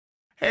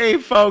Hey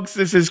folks,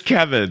 this is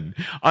Kevin.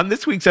 On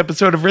this week's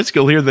episode of Risk,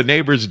 you'll hear the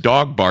neighbor's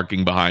dog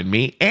barking behind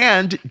me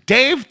and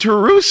Dave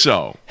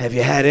Taruso. Have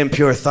you had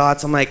impure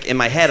thoughts? In my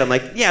head,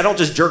 yeah, I don't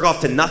just jerk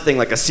off to nothing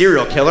like a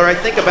serial killer. I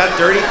think about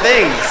dirty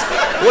things.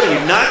 What are you,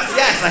 nuts?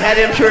 Yes, I had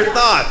impure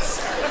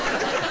thoughts.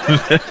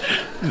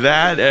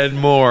 That and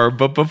more.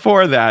 But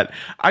before that,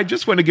 I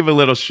just want to give a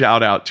little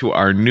shout out to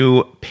our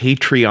new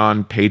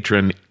Patreon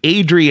patron,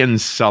 Adrian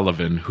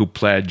Sullivan, who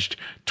pledged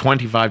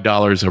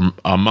 $25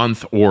 a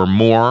month or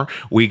more.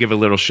 We give a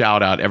little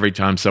shout out every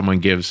time someone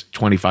gives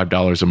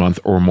 $25 a month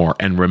or more.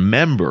 And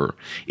remember,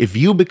 if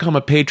you become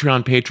a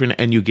Patreon patron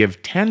and you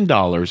give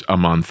 $10 a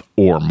month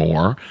or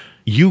more,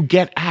 you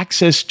get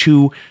access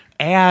to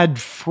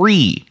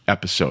ad-free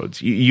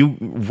episodes. You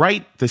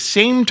right the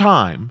same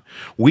time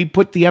we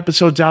put the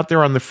episodes out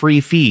there on the free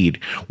feed,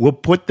 we'll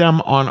put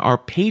them on our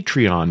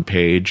Patreon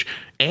page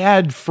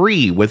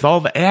ad-free with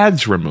all the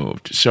ads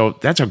removed. So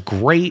that's a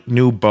great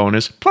new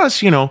bonus.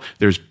 Plus,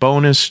 there's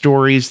bonus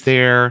stories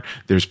there.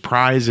 There's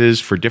prizes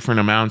for different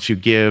amounts you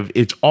give.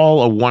 It's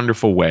all a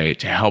wonderful way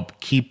to help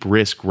keep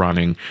Risk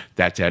running.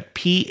 That's at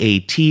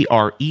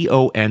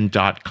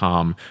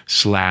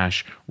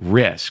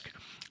patreon.com/risk.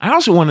 I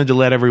also wanted to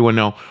let everyone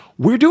know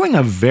we're doing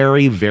a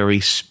very, very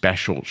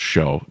special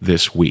show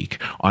this week.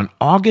 On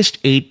August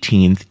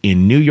 18th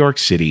in New York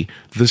City,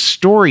 the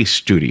Story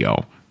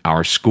Studio,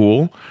 our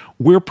school,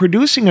 we're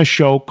producing a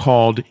show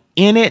called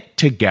In It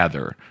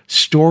Together,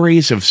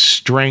 Stories of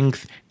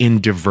Strength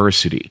in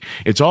Diversity.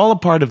 It's all a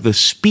part of the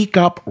Speak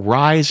Up,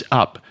 Rise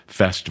Up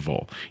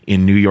Festival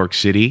in New York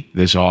City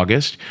this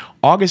August.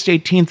 August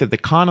 18th at the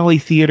Connolly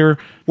Theater,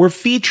 we're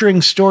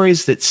featuring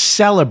stories that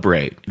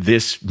celebrate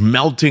this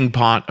melting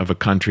pot of a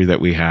country that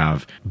we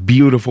have.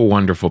 Beautiful,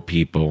 wonderful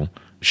people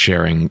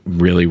sharing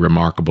really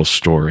remarkable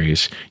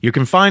stories. You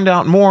can find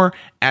out more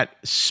at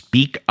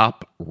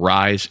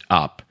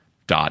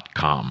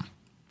speakupriseup.com.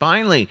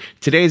 Finally,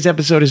 today's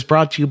episode is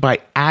brought to you by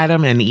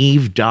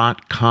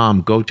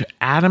adamandeve.com. Go to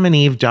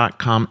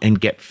adamandeve.com and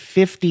get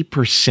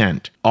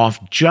 50%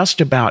 off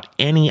just about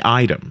any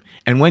item.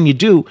 And when you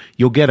do,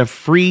 you'll get a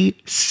free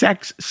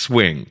sex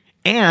swing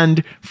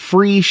and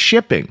free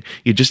shipping.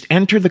 You just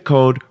enter the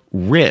code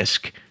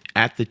RISK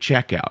at the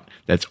checkout.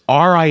 That's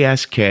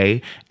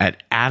RISK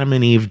at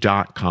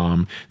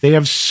adamandeve.com. They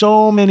have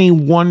so many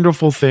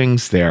wonderful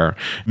things there.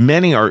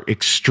 Many are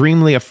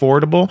extremely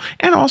affordable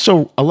and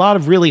also a lot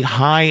of really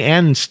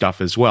high-end stuff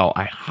as well.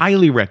 I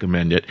highly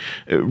recommend it.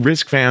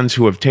 Risk fans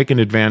who have taken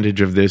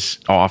advantage of this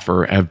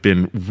offer have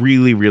been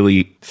really,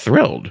 really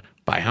thrilled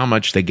by how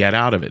much they get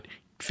out of it.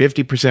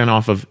 50%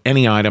 off of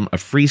any item, a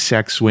free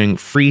sex swing,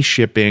 free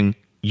shipping.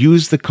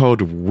 Use the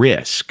code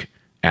RISK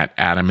at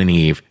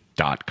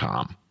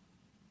adamandeve.com.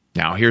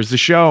 Now here's the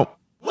show.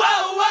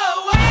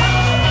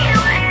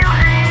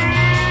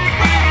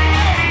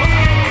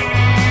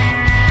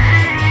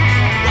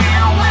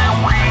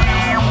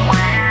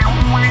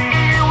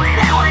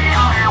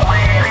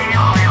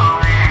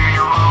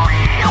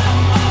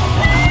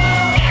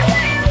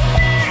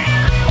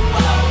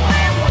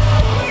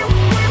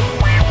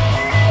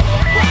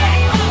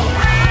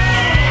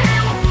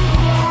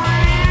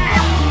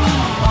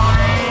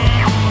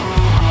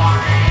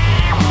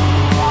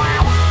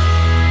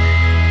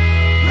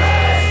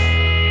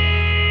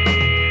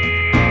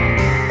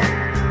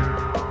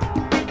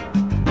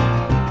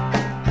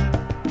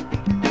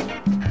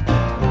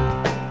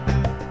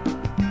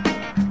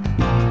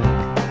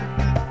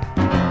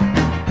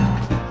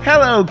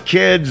 Hello,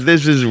 kids.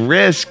 This is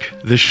Risk,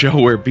 the show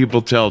where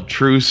people tell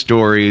true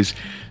stories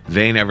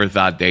they never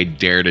thought they'd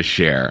dare to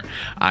share.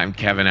 I'm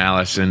Kevin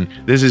Allison.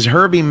 This is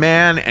Herbie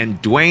Mann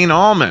and Dwayne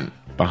Allman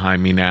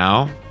behind me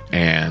now.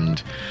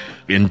 And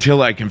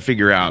until I can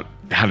figure out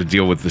how to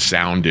deal with the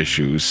sound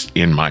issues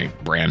in my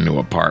brand new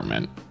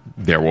apartment,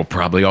 there will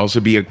probably also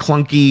be a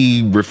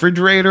clunky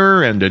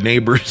refrigerator and a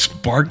neighbor's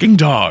barking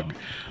dog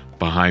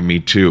behind me,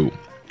 too.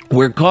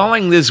 We're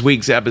calling this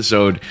week's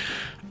episode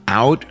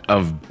Out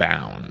of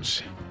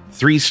Bounds.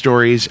 3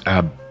 stories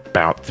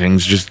about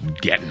things just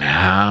getting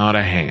out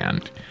of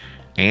hand.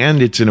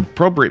 And it's an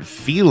appropriate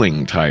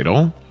feeling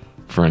title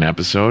for an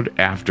episode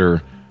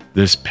after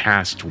this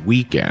past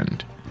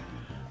weekend.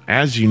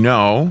 As you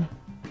know,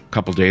 a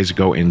couple days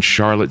ago in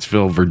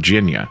Charlottesville,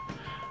 Virginia,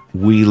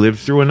 we lived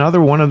through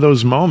another one of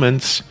those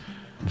moments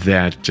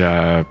that,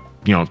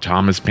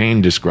 Thomas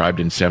Paine described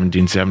in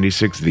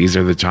 1776. These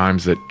are the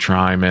times that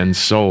try men's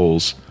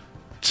souls.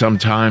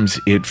 Sometimes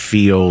it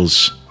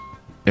feels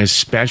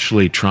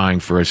especially trying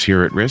for us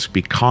here at Risk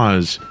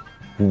because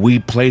we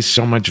place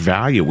so much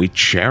value, we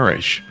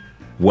cherish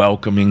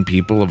welcoming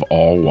people of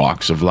all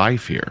walks of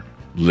life here.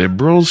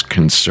 Liberals,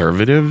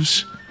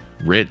 conservatives,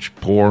 rich,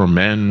 poor,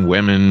 men,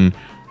 women,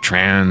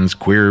 trans,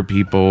 queer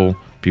people,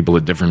 people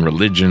of different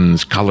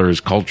religions, colors,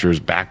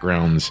 cultures,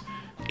 backgrounds,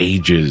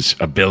 ages,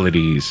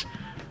 abilities,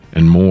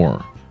 and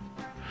more.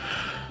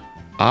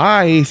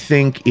 I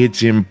think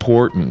it's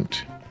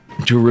important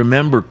to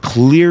remember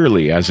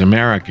clearly as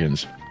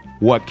Americans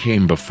what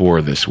came before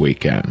this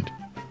weekend.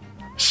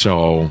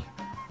 So,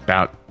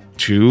 about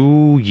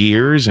 2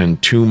 years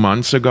and 2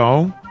 months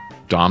ago,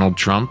 Donald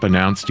Trump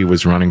announced he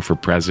was running for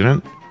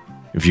president.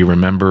 If you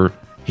remember,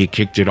 he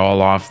kicked it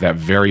all off that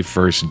very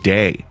first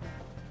day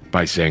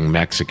by saying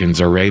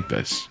Mexicans are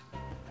rapists.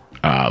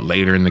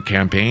 Later in the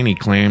campaign, he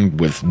claimed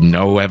with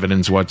no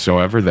evidence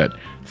whatsoever that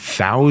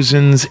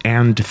thousands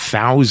and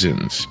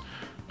thousands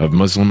of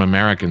Muslim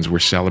Americans were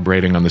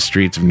celebrating on the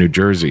streets of New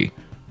Jersey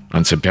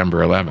on September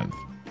 11th.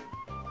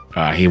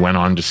 He went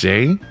on to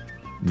say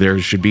there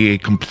should be a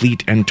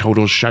complete and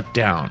total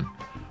shutdown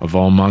of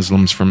all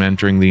Muslims from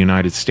entering the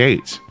United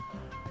States.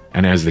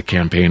 And as the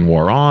campaign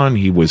wore on,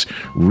 he was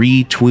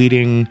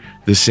retweeting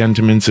the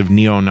sentiments of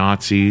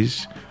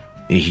neo-Nazis.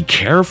 He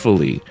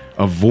carefully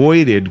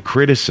avoided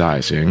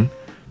criticizing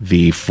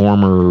the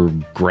former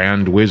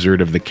Grand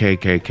Wizard of the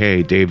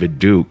KKK, David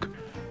Duke,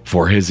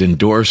 for his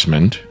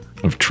endorsement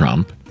of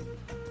Trump.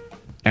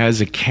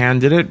 As a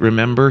candidate,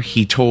 remember,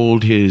 he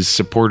told his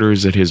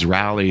supporters at his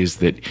rallies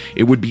that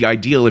it would be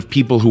ideal if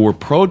people who were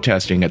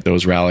protesting at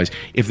those rallies,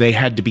 if they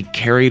had to be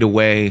carried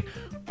away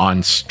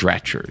on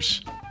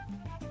stretchers.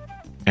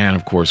 And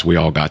of course, we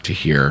all got to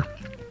hear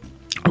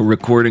a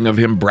recording of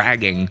him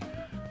bragging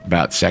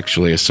about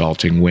sexually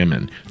assaulting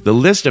women. The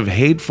list of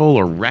hateful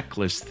or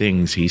reckless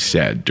things he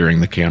said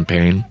during the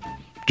campaign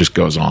just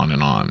goes on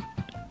and on.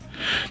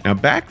 Now,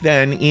 back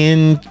then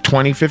in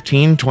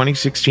 2015,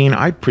 2016,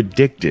 I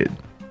predicted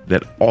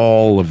that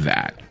all of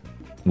that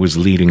was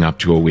leading up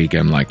to a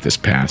weekend like this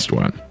past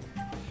one.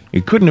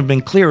 It couldn't have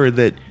been clearer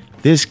that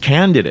this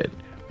candidate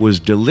was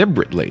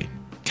deliberately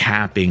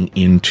tapping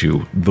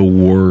into the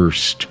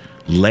worst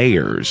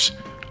layers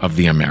of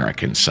the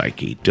American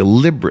psyche,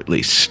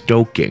 deliberately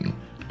stoking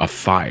a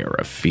fire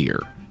of fear,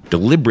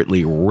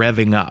 deliberately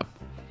revving up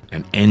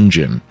an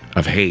engine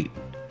of hate.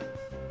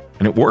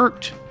 And it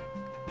worked.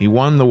 He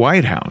won the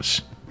White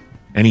House.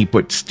 And he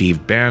put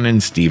Steve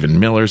Bannon, Stephen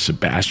Miller,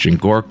 Sebastian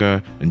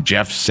Gorka, and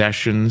Jeff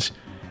Sessions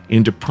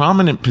into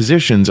prominent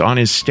positions on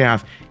his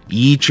staff,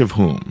 each of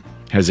whom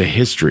has a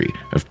history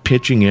of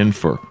pitching in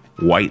for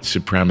white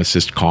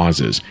supremacist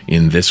causes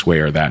in this way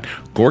or that.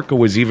 Gorka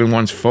was even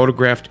once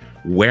photographed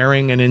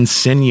wearing an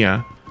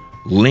insignia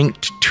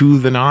linked to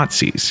the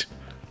Nazis.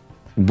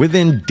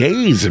 Within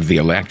days of the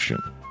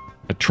election,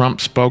 a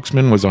Trump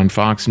spokesman was on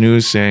Fox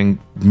News saying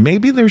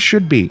maybe there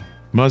should be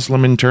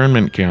Muslim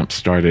internment camps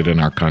started in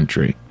our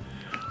country.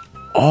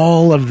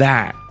 All of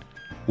that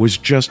was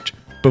just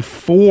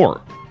before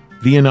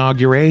the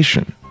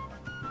inauguration.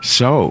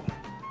 So,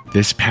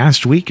 this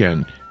past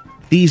weekend,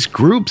 these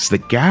groups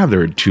that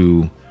gathered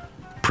to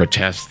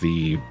protest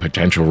the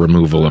potential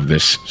removal of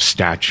this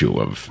statue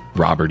of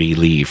Robert E.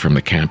 Lee from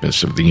the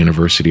campus of the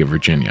University of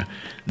Virginia,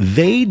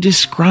 they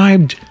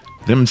described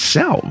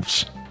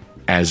themselves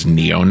as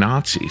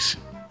neo-Nazis,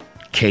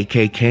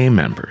 KKK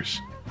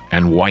members,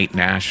 and white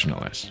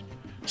nationalists.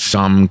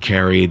 Some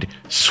carried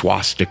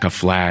swastika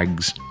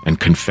flags and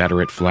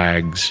Confederate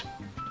flags.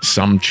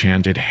 Some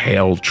chanted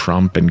 "Hail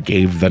Trump" and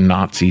gave the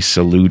Nazi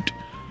salute.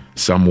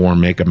 Some wore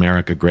 "Make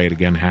America Great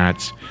Again"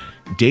 hats.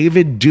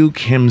 David Duke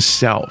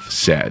himself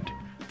said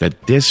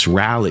that this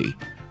rally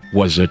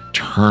was a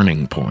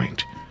turning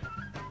point.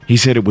 He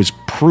said it was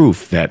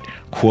proof that,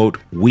 quote,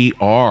 "we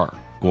are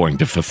going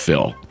to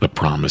fulfill the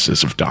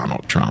promises of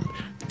Donald Trump.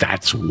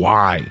 That's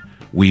why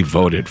we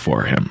voted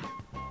for him."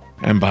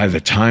 And by the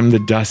time the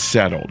dust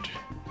settled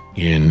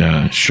in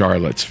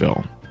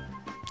Charlottesville,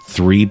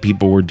 3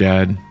 people were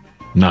dead,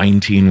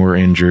 19 were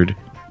injured,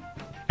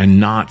 and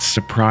not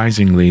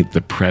surprisingly, the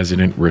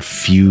president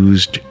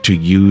refused to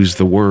use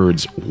the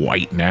words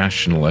white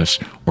nationalists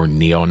or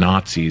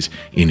neo-Nazis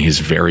in his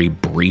very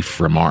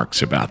brief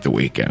remarks about the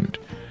weekend.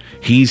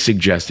 He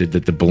suggested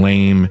that the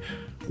blame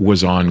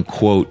was on,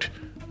 quote,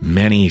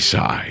 many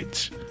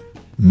sides,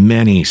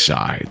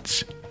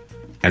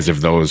 as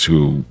if those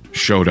who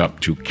showed up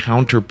to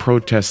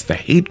counter-protest the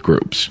hate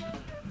groups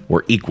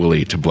were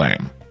equally to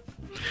blame.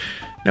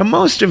 Now,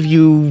 most of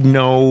you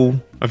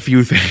know a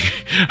few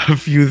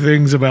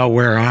things about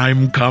where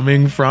I'm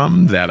coming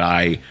from, that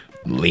I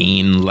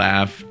lean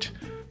left,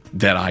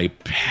 that I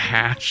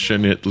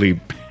passionately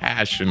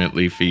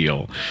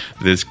feel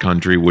this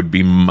country would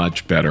be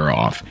much better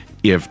off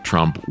if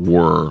Trump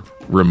were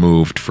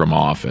removed from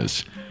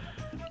office.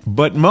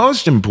 But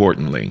most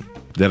importantly,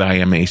 that I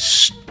am a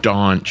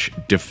staunch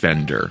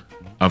defender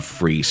of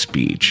free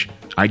speech.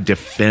 I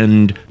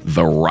defend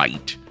the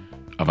right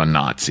of a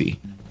Nazi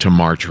to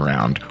march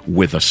around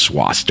with a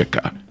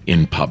swastika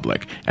in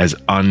public, as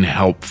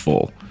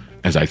unhelpful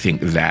as I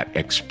think that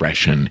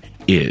expression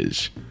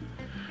is.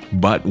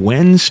 But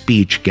when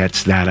speech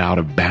gets that out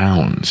of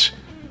bounds,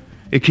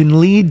 it can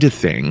lead to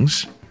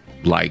things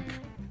like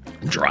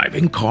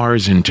driving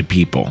cars into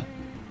people,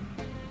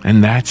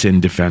 and that's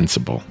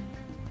indefensible.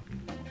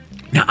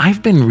 Now,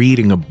 I've been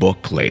reading a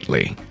book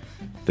lately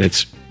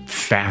that's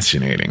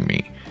fascinating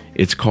me.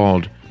 It's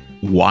called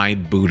Why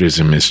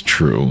Buddhism is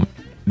True.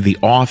 The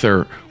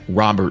author,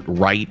 Robert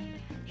Wright,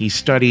 he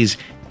studies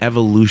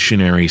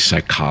evolutionary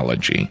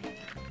psychology.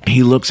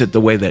 He looks at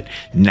the way that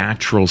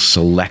natural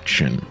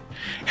selection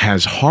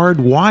has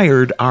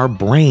hardwired our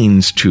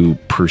brains to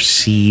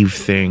perceive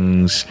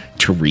things,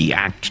 to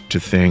react to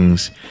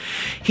things.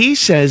 He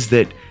says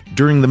that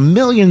during the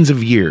millions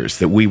of years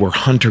that we were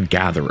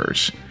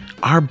hunter-gatherers,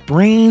 our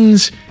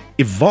brains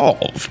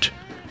evolved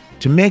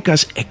to make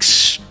us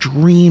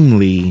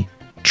extremely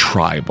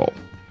tribal.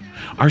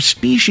 Our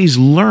species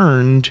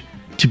learned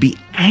to be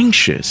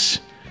anxious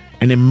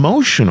and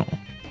emotional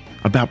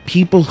about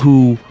people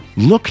who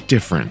look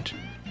different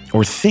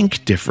or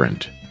think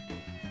different.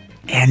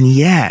 And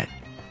yet,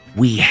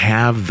 we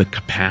have the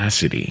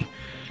capacity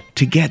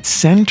to get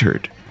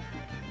centered,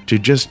 to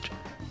just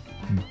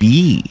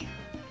be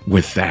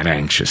with that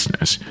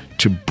anxiousness,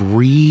 to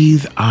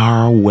breathe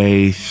our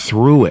way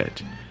through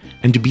it,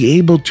 and to be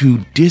able to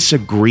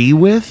disagree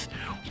with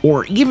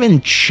or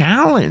even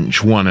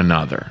challenge one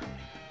another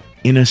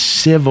in a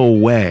civil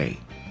way.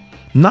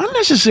 Not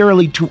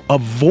necessarily to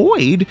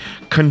avoid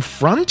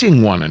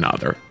confronting one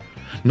another,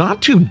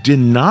 not to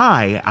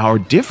deny our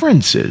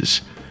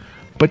differences,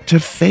 but to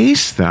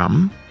face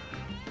them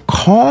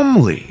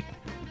calmly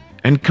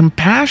and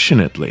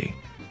compassionately.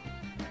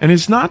 And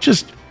it's not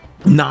just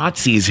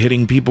Nazis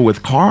hitting people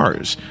with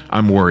cars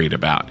I'm worried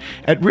about.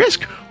 At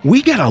Risk,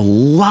 we get a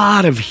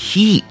lot of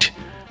heat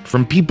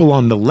from people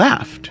on the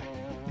left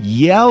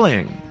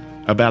yelling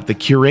about the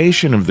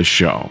curation of the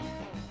show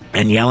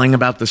and yelling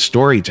about the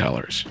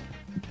storytellers.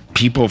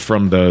 People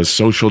from the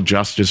social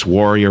justice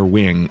warrior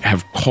wing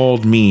have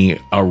called me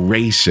a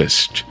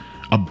racist,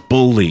 a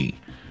bully,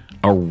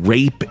 a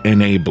rape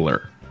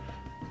enabler,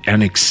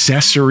 an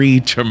accessory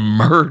to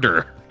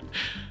murder.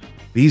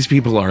 These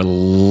people are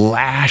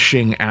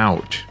lashing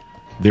out.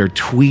 Their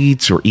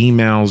tweets or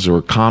emails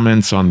or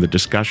comments on the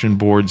discussion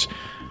boards,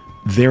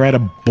 they're at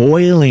a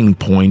boiling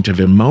point of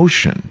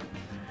emotion,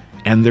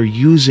 and they're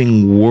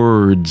using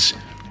words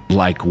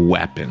like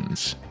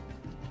weapons.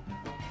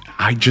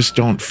 I just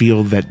don't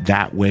feel that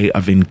that way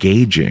of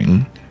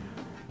engaging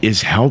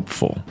is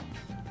helpful.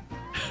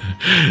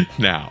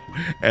 Now,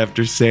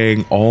 after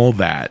saying all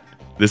that,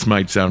 this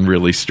might sound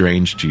really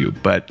strange to you,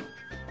 but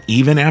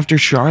even after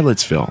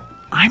Charlottesville,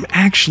 I'm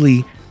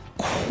actually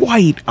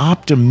quite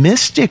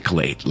optimistic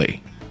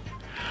lately.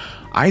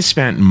 I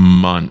spent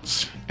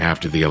months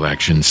after the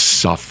election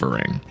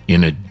suffering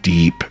in a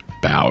deep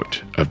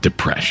bout of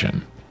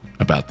depression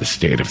about the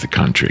state of the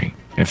country.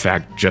 In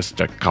fact,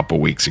 just a couple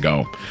weeks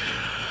ago,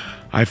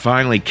 I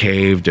finally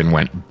caved and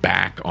went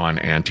back on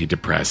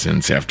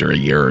antidepressants after a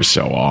year or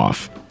so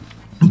off.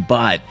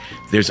 But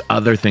there's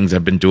other things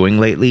I've been doing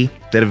lately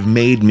that have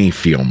made me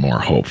feel more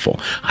hopeful.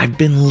 I've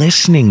been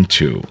listening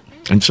to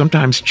and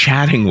sometimes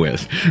chatting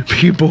with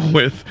people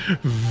with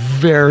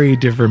very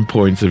different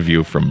points of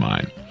view from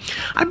mine.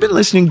 I've been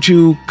listening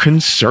to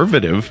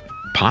conservative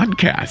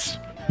podcasts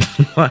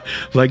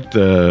like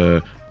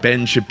the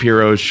Ben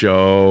Shapiro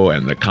Show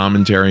and the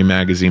Commentary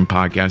Magazine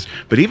podcast.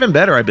 But even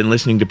better, I've been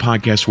listening to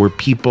podcasts where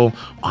people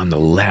on the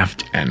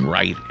left and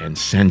right and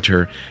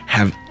center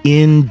have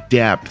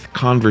in-depth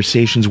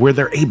conversations where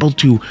they're able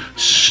to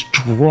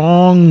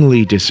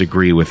strongly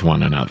disagree with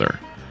one another,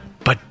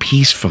 but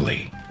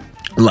peacefully.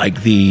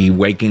 Like the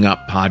Waking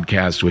Up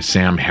podcast with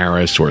Sam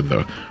Harris or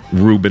the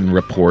Rubin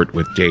Report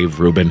with Dave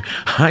Rubin.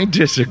 I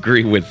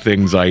disagree with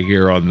things I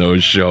hear on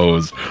those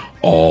shows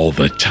all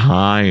the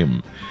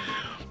time.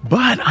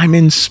 But I'm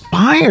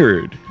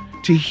inspired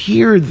to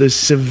hear the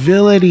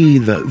civility,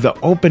 the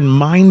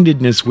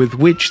open-mindedness with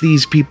which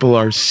these people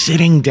are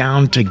sitting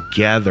down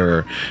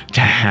together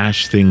to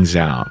hash things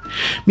out.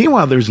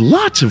 Meanwhile, there's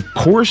lots of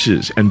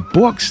courses and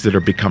books that are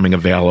becoming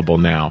available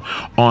now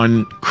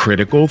on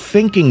critical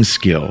thinking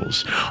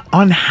skills,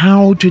 on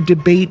how to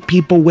debate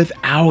people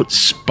without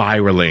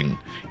spiraling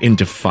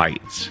into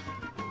fights.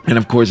 And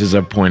of course, as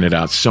I've pointed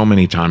out so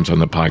many times on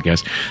the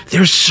podcast,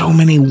 there's so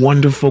many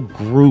wonderful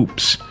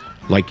groups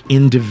like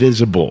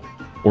Indivisible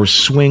or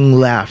Swing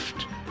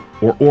Left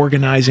or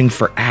Organizing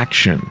for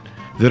Action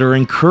that are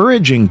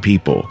encouraging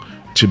people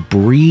to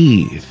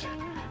breathe,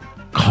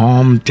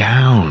 calm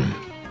down,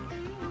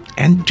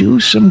 and do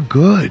some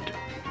good.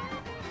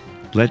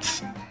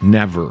 Let's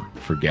never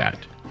forget,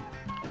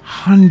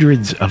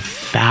 hundreds of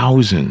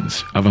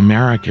thousands of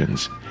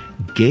Americans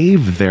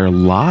gave their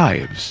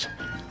lives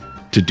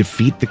to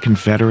defeat the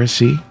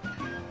Confederacy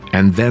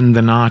and then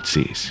the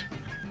Nazis.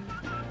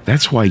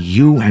 That's why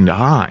you and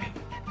I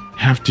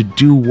have to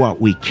do what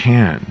we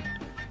can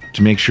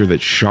to make sure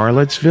that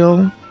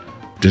Charlottesville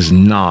does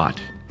not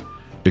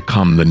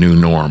become the new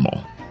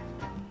normal.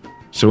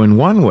 So in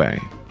one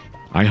way,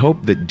 I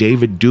hope that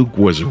David Duke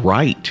was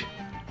right.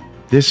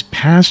 This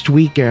past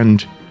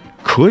weekend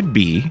could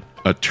be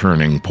a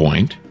turning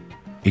point.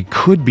 It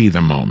could be the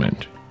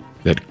moment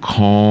that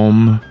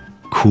calm,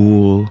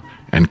 cool,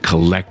 and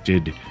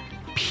collected,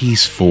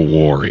 peaceful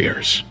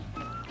warriors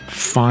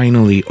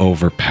finally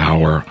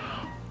overpower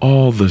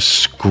all the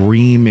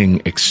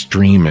screaming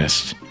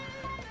extremists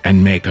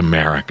and make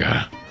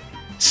America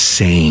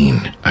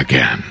sane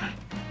again.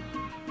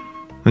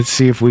 Let's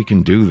see if we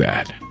can do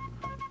that.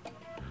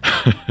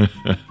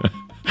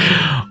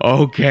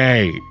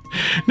 Okay.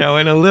 Now,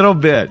 in a little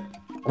bit,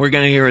 We're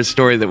going to hear a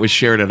story that was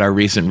shared at our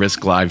recent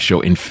Risk Live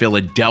show in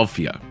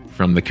Philadelphia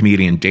from the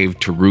comedian Dave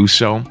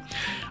Taruso.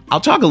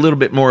 I'll talk a little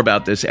bit more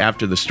about this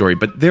after the story,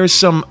 but there's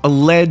some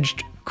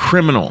alleged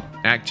criminal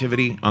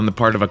activity on the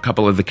part of a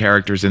couple of the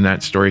characters in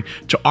that story.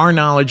 To our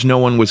knowledge, no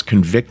one was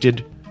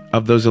convicted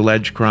of those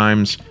alleged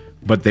crimes,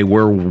 but they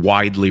were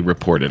widely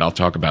reported. I'll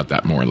talk about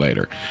that more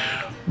later.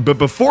 But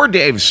before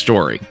Dave's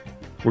story,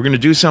 we're going to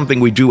do something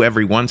we do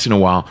every once in a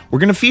while. We're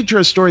going to feature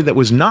a story that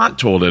was not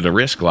told at a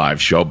Risk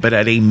Live show, but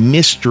at a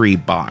Mystery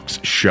Box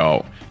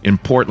show in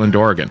Portland,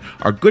 Oregon.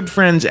 Our good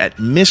friends at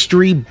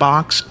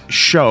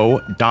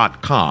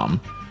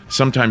mysteryboxshow.com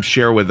sometimes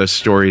share with us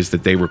stories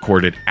that they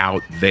recorded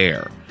out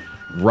there.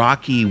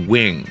 Rocky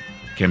Wing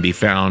can be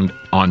found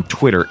on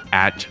Twitter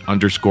at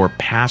 _pastor_fail.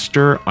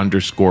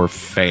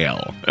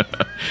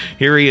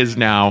 Here he is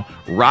now,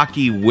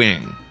 Rocky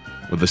Wing,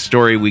 with a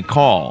story we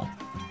call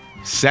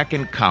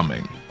Second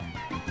Coming.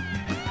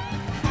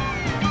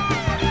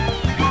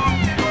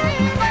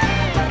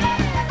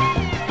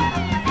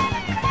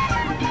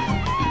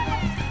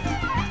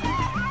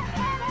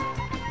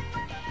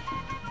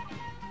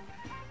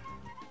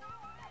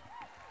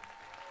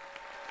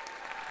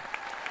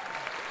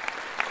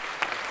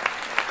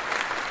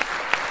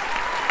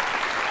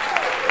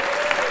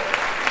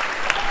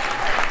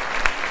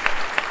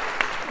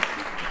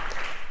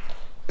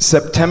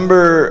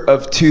 September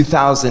of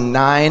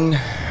 2009,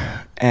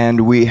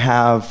 and we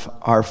have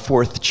our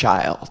fourth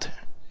child.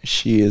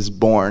 She is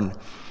born.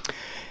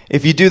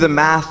 If you do the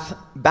math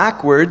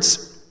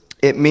backwards,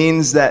 it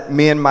means that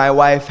me and my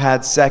wife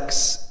had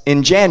sex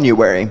in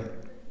January.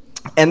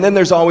 And then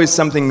there's always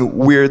something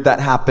weird that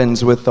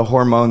happens with the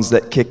hormones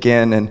that kick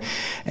in,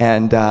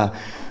 and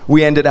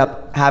we ended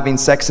up having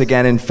sex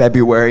again in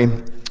February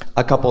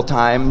a couple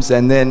times,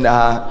 and then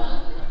that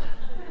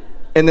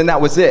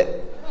was it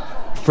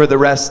for the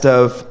rest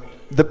of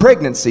the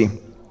pregnancy,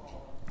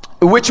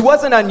 which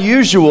wasn't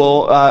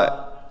unusual.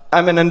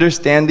 I'm an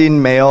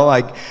understanding male.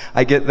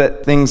 I get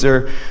that things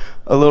are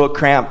a little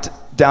cramped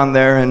down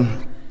there,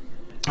 and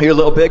you're a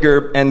little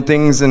bigger, and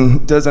things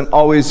and doesn't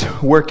always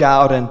work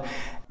out.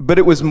 But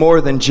it was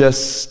more than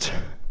just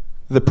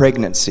the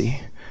pregnancy.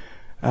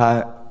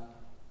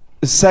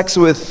 Sex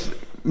with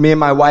me and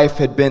my wife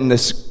had been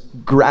this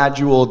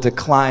gradual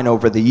decline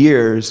over the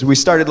years. We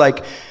started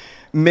like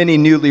many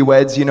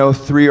newlyweds,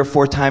 3 or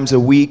 4 times a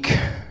week.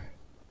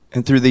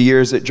 And through the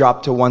years, it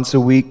dropped to once a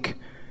week,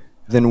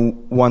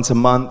 then once a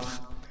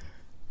month,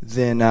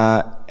 then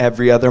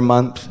every other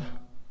month,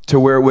 to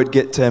where it would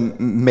get to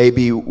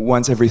maybe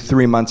once every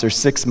 3 months or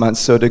 6 months.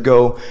 So to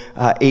go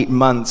 8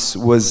 months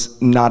was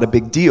not a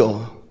big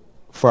deal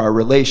for our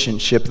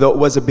relationship, though it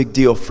was a big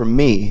deal for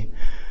me.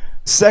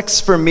 Sex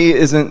for me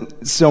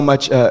isn't so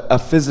much a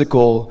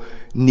physical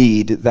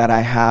need that I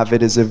have.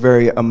 It is a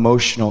very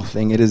emotional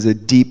thing. It is a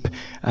deep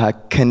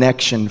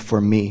connection for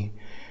me.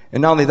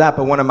 And not only that,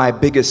 but one of my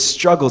biggest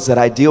struggles that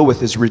I deal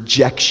with is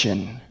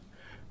rejection.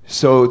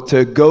 So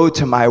to go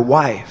to my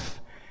wife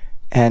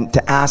and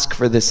to ask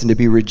for this and to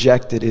be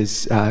rejected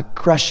is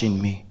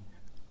crushing me.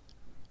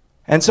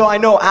 And so I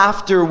know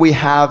after we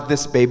have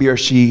this baby, or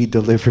she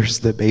delivers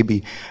the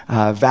baby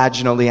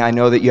vaginally, I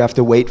know that you have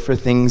to wait for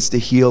things to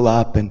heal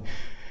up and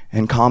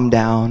calm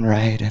down,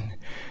 right? And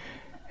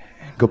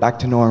go back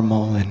to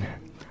normal.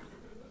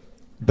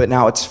 But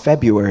now it's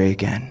February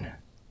again.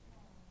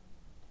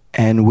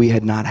 And we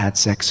had not had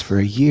sex for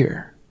a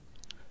year.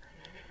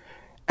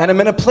 And I'm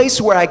in a place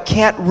where I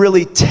can't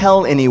really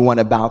tell anyone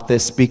about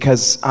this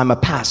because I'm a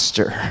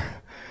pastor.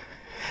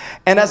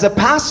 And as a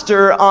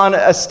pastor on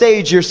a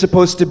stage, you're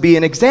supposed to be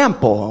an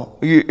example.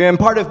 And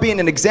part of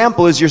being an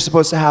example is you're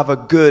supposed to have a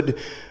good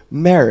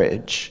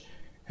marriage.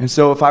 And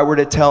so if I were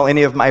to tell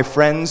any of my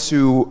friends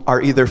who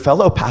are either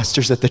fellow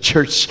pastors at the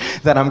church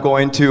that I'm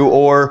going to,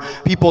 or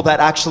people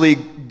that actually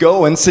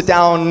go and sit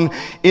down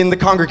in the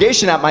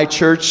congregation at my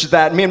church,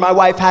 that me and my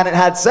wife hadn't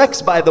had sex,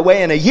 by the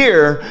way, in a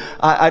year,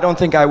 I don't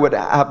think I would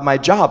have my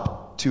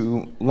job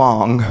too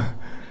long.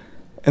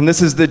 And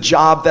this is the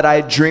job that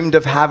I dreamed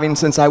of having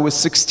since I was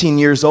 16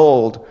 years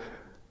old.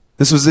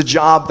 This was a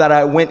job that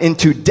I went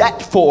into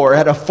debt for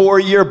at a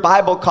 4-year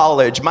Bible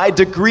college. My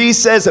degree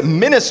says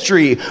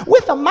ministry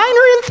with a minor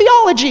in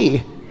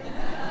theology.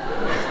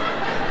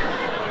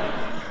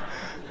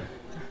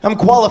 I'm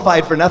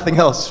qualified for nothing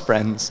else,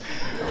 friends.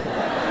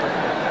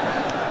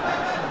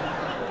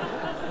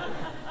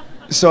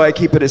 So I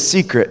keep it a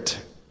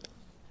secret.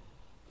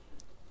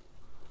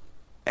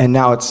 And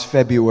now it's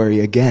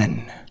February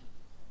again.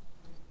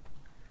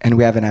 And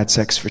we haven't had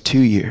sex for 2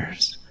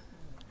 years.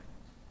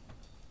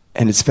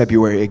 And it's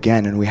February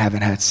again, and we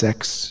haven't had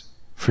sex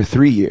for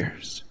 3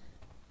 years.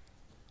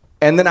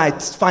 And then I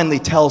finally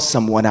tell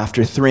someone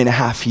after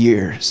 3.5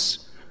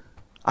 years.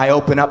 I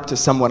open up to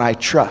someone I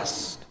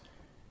trust.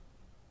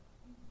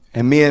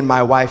 And me and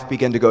my wife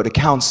begin to go to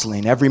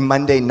counseling. Every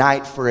Monday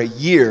night for a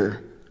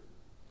year,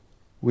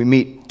 we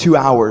meet 2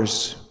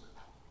 hours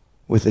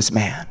with this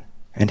man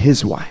and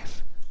his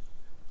wife.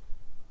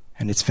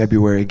 And it's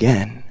February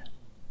again.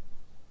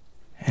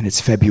 And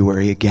it's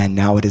February again.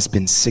 Now it has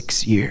been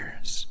 6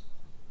 years.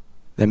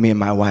 that me and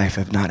my wife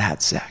have not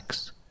had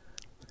sex.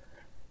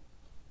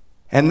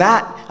 And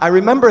I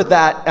remember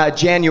that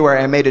January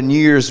I made a New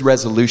Year's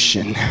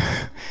resolution.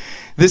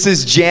 This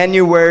is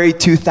January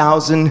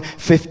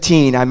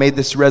 2015. I made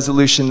this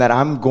resolution that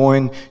I'm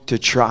going to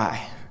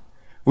try,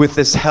 with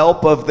this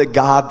help of the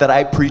God that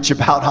I preach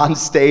about on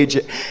stage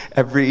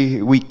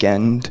every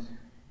weekend.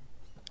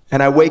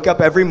 And I wake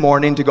up every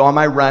morning to go on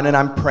my run, and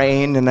I'm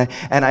praying, and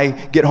I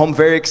get home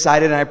very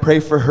excited, and I pray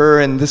for her,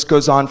 and this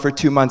goes on for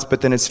 2 months,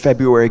 but then it's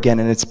February again,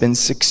 and it's been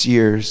 6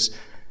 years.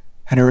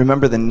 And I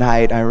remember the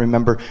night, I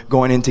remember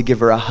going in to give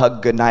her a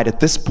hug goodnight. At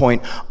this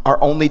point,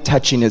 our only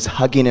touching is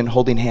hugging and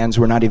holding hands.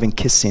 We're not even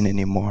kissing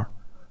anymore.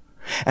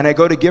 And I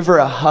go to give her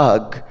a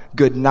hug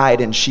goodnight,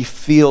 and she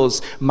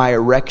feels my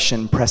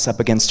erection press up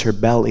against her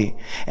belly,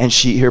 and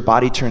her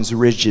body turns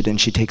rigid,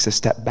 and she takes a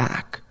step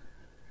back.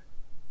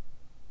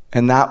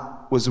 And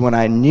that was when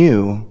I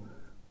knew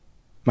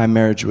my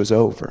marriage was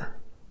over.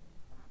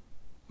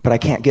 But I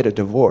can't get a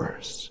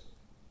divorce.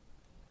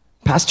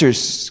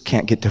 Pastors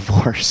can't get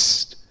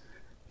divorced.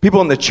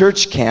 People in the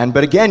church can,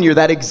 but again, you're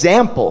that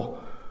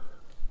example.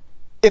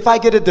 If I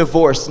get a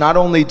divorce, not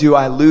only do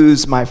I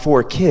lose my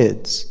 4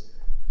 kids,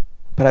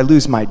 but I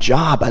lose my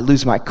job, I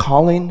lose my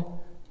calling,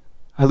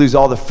 I lose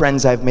all the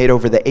friends I've made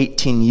over the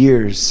 18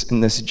 years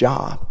in this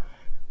job.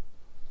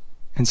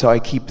 And so I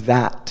keep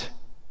that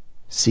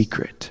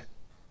secret.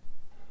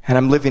 And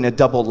I'm living a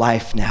double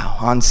life now.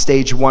 On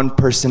stage, one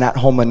person, at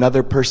home,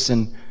 another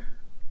person.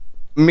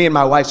 Me and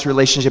my wife's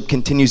relationship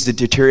continues to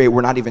deteriorate.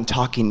 We're not even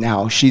talking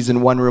now. She's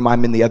in one room,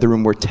 I'm in the other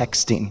room. We're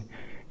texting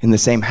in the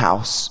same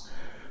house.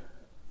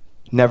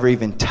 Never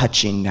even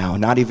touching now,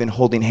 not even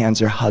holding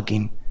hands or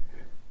hugging.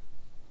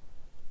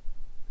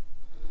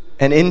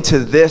 And into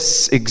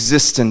this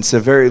existence, a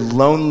very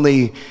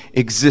lonely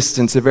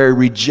existence, a very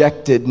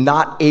rejected,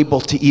 not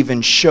able to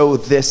even show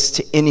this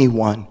to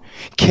anyone,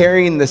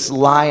 carrying this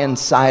lie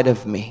inside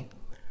of me,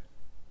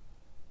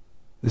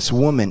 this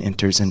woman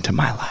enters into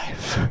my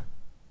life.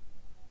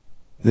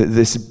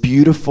 This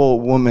beautiful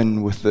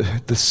woman with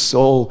the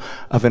soul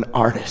of an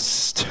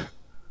artist.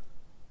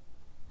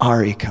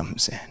 Ari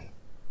comes in.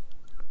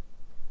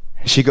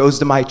 She goes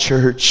to my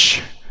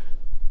church.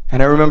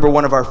 And I remember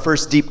one of our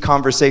first deep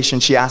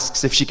conversations, she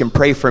asks if she can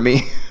pray for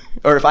me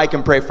or if I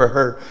can pray for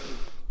her.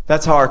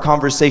 That's how our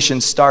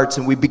conversation starts.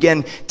 And we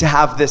begin to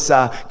have this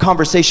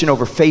conversation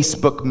over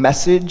Facebook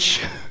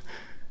message.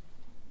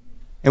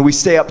 And we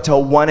stay up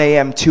till 1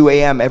 a.m., 2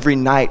 a.m. every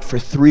night for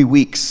 3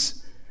 weeks.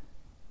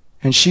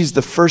 And she's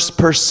the first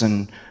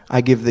person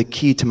I give the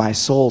key to my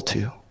soul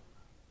to.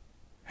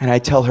 And I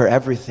tell her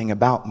everything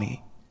about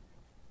me.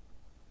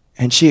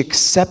 And she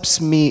accepts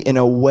me in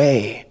a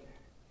way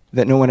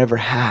that no one ever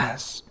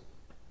has.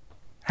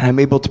 And I'm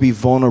able to be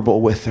vulnerable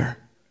with her.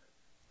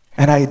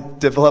 And I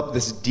develop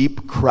this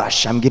deep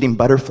crush. I'm getting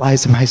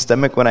butterflies in my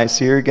stomach when I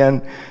see her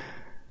again.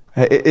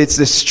 It's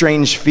this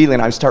strange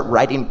feeling. I start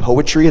writing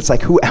poetry. It's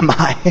like, who am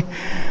I?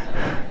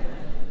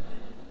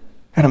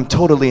 And I'm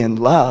totally in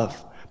love.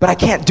 But I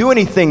can't do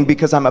anything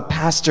because I'm a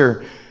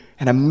pastor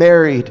and I'm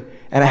married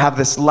and I have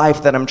this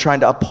life that I'm trying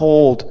to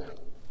uphold.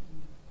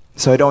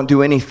 So I don't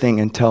do anything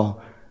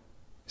until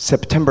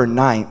September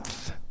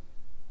 9th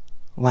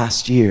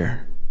last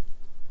year.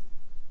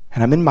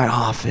 And I'm in my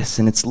office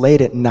and it's late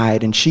at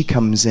night and she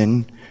comes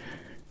in.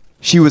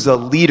 She was a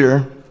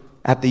leader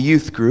at the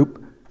youth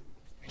group.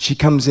 She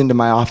comes into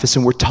my office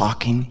and we're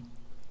talking.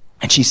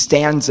 And she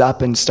stands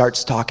up and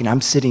starts talking.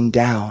 I'm sitting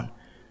down.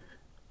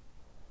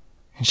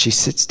 And she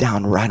sits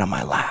down right on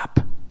my lap.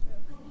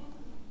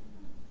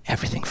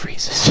 Everything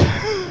freezes.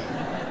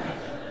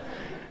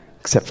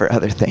 Except for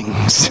other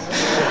things.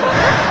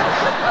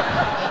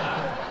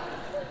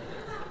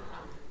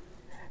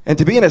 And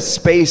to be in a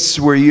space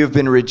where you have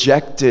been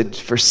rejected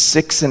for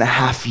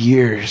 6.5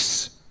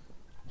 years,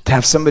 to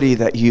have somebody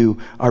that you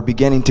are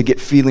beginning to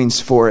get feelings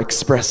for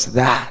express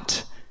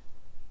that.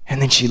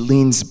 And then she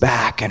leans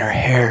back and her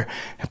hair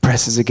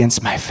presses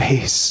against my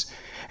face.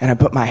 And I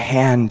put my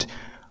hand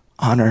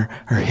on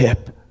her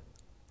hip.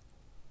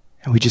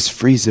 And we just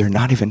freeze there,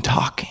 not even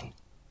talking.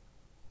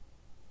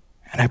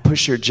 And I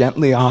push her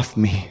gently off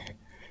me.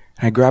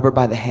 And I grab her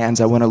by the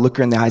hands. I want to look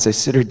her in the eyes. I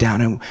sit her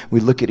down and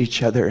we look at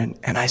each other.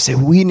 And I say,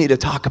 we need to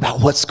talk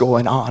about what's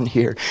going on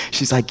here.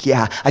 She's like,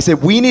 yeah. I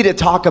said, we need to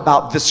talk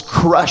about this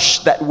crush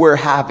that we're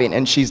having.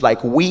 And she's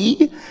like, we?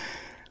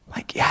 I'm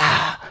like,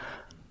 yeah.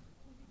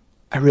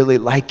 I really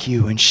like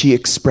you. And she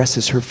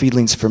expresses her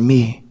feelings for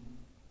me.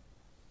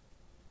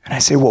 And I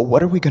say, well,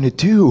 what are we going to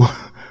do?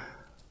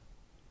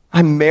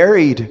 I'm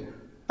married.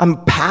 I'm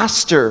a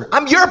pastor.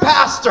 I'm your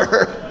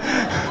pastor.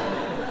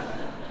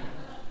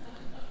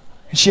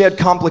 And she had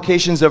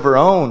complications of her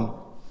own.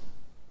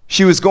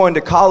 She was going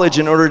to college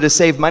in order to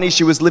save money.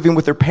 She was living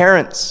with her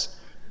parents,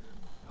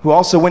 who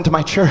also went to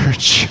my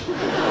church.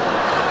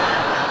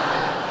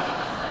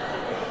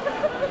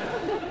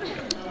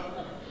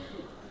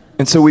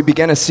 And so we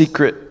began a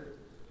secret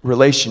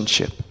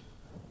relationship.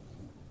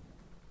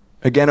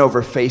 Again,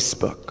 over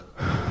Facebook.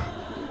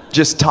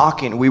 Just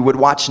talking. We would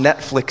watch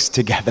Netflix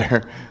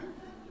together.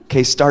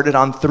 Okay, start it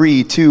on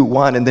 3, 2,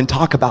 1, and then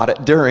talk about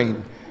it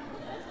during.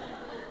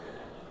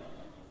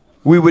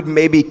 We would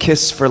maybe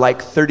kiss for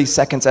like 30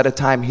 seconds at a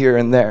time here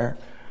and there.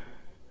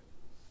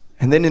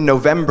 And then in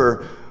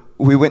November,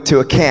 we went to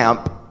a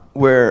camp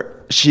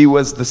where she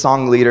was the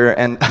song leader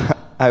and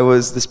I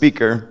was the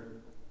speaker.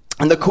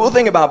 And the cool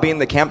thing about being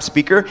the camp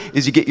speaker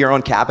is you get your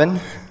own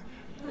cabin.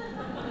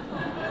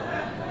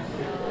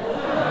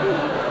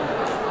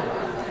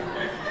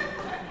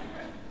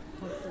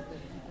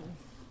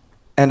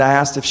 And I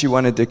asked if she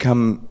wanted to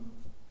come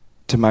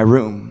to my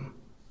room.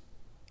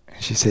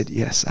 And she said,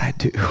 yes, I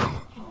do.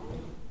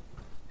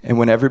 And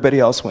when everybody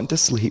else went to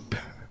sleep,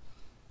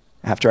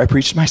 after I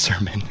preached my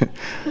sermon,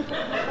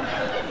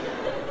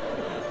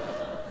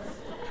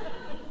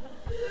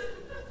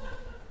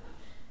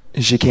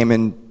 she came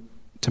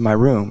into my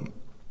room.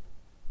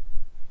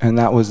 And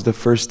that was the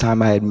first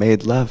time I had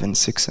made love in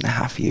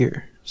 6.5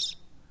 years.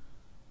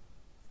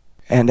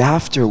 And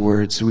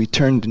afterwards, we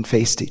turned and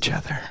faced each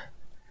other.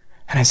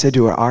 And I said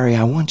to her, Ari,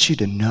 I want you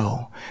to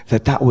know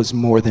that that was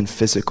more than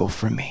physical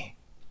for me.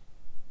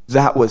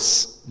 That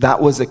was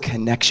a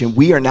connection.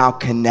 We are now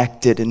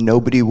connected and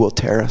nobody will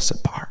tear us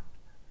apart.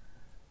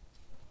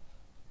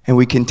 And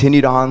we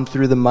continued on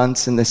through the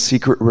months in this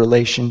secret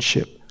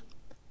relationship.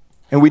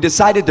 And we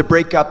decided to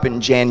break up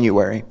in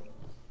January.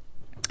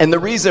 And the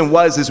reason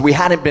is we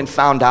hadn't been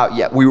found out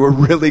yet. We were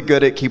really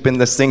good at keeping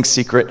this thing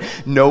secret.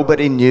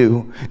 Nobody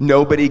knew.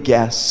 Nobody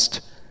guessed.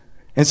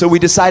 And so we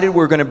decided we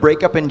were going to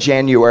break up in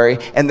January,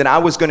 and then I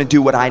was going to do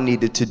what I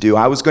needed to do.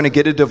 I was going to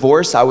get a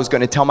divorce. I was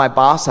going to tell my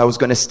boss. I was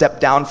going to step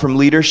down from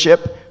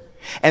leadership.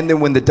 And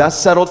then when the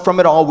dust settled from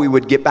it all, we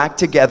would get back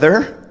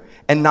together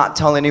and not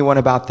tell anyone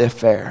about the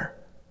affair.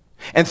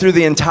 And through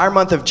the entire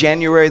month of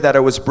January that I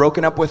was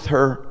broken up with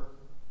her,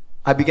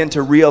 I began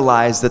to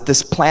realize that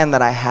this plan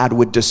that I had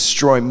would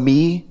destroy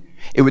me,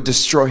 it would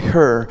destroy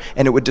her,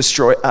 and it would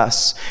destroy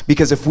us.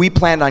 Because if we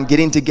planned on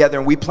getting together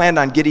and we planned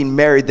on getting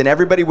married, then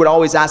everybody would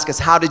always ask us,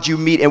 how did you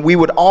meet? And we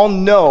would all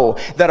know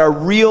that our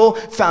real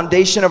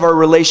foundation of our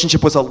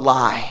relationship was a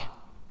lie.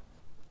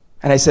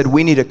 And I said,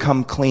 we need to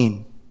come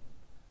clean.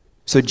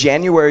 So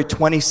January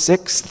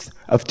 26th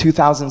of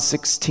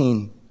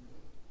 2016,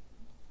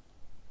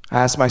 I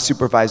asked my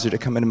supervisor to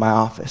come into my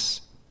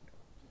office.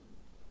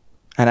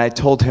 And I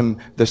told him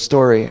the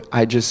story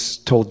I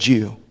just told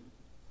you.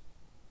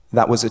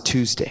 That was a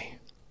Tuesday.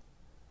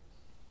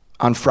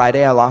 On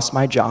Friday, I lost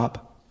my job.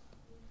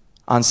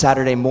 On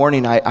Saturday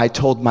morning, I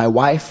told my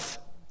wife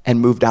and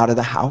moved out of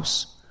the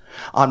house.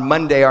 On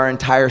Monday, our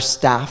entire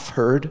staff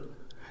heard.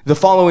 The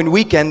following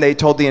weekend, they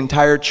told the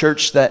entire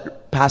church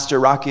that Pastor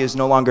Rocky is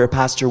no longer a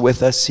pastor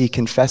with us. He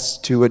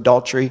confessed to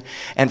adultery.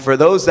 And for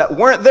those that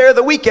weren't there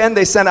the weekend,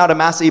 they sent out a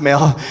mass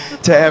email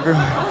to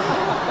everyone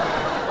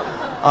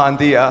on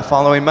the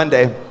following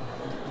Monday.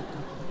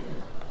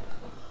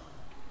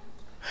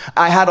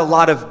 I had a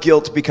lot of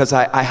guilt because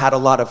I had a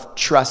lot of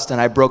trust,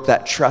 and I broke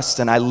that trust,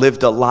 and I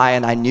lived a lie,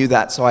 and I knew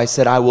that. So I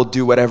said, I will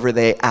do whatever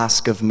they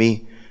ask of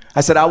me.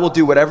 I said, I will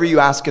do whatever you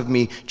ask of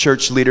me,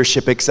 church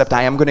leadership, except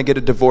I am going to get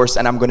a divorce,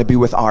 and I'm going to be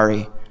with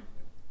Ari.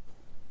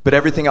 But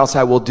everything else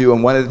I will do,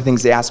 and one of the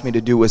things they asked me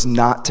to do was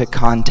not to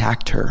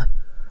contact her.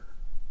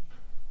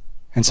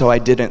 And so I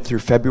didn't through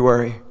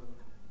February,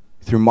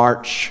 through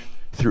March,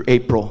 through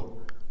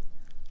April,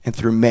 and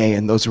through May,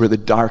 and those were the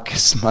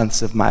darkest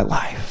months of my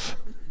life.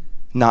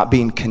 Not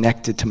being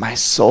connected to my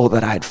soul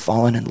that I had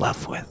fallen in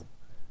love with.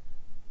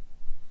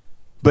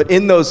 But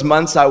in those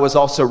months, I was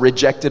also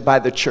rejected by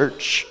the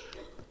church.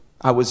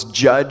 I was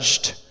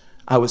judged.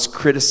 I was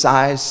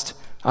criticized.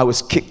 I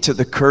was kicked to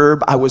the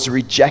curb. I was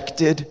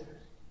rejected.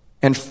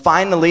 And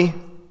finally,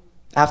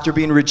 after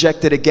being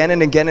rejected again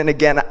and again and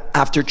again,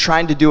 after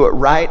trying to do it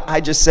right, I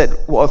just said,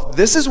 well, if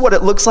this is what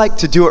it looks like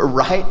to do it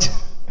right,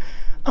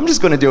 I'm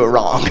just going to do it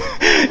wrong,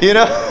 you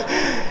know?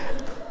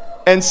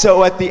 And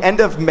so at the end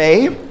of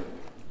May,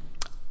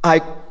 I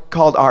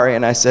called Ari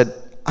and I said,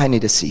 I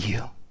need to see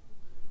you.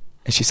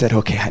 And she said,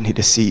 okay, I need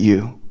to see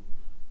you.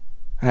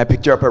 And I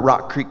picked her up at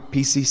Rock Creek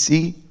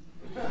PCC.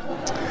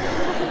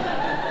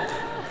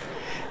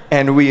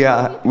 And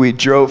we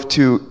drove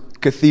to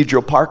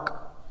Cathedral Park.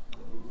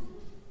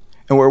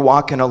 And we're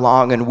walking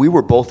along and we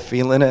were both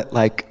feeling it,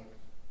 like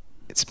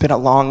it's been a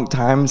long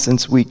time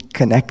since we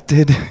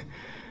connected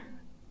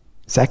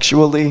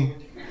sexually.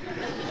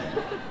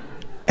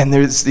 And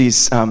there's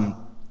these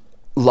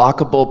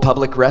lockable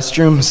public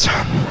restrooms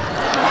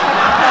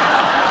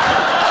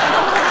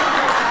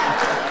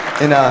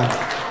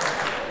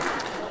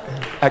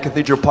at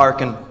Cathedral Park,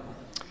 and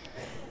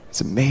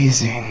it's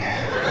amazing.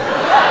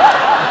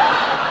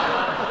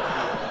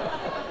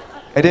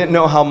 I didn't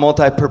know how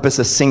multi-purpose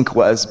a sink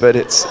was, but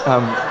it's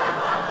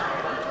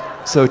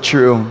so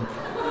true.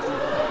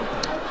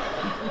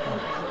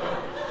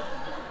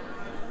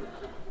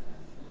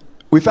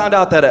 We found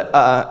out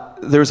that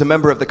there was a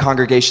member of the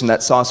congregation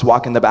that saw us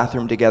walk in the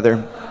bathroom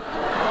together.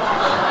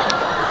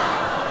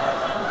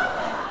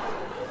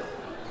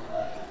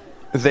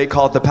 They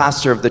called the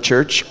pastor of the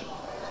church.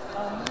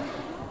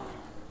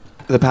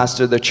 The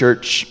pastor of the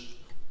church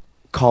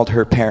called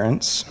her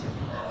parents.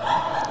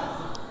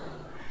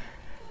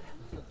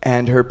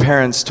 And her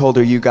parents told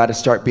her, you got to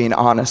start being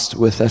honest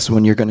with us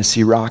when you're going to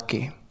see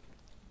Rocky.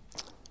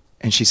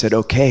 And she said,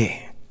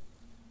 okay,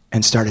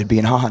 and started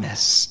being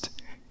honest.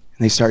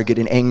 And they started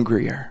getting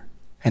angrier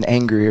and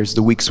angrier as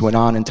the weeks went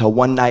on, until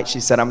one night she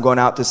said, I'm going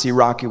out to see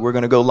Rocky. We're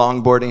going to go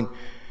longboarding.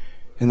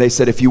 And they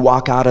said, if you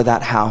walk out of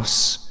that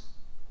house,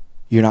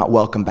 you're not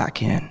welcome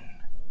back in.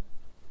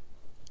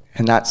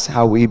 And that's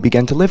how we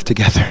began to live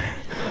together.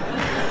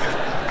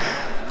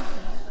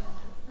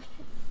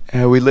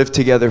 And we lived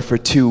together for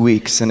 2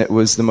 weeks, and it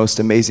was the most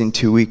amazing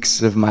 2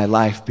 weeks of my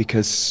life,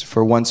 because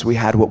for once we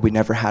had what we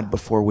never had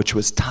before, which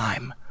was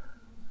time.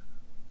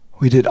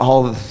 We did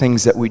all the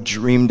things that we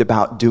dreamed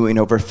about doing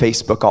over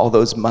Facebook, all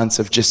those months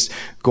of just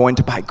going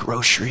to buy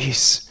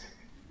groceries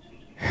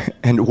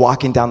and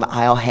walking down the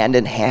aisle hand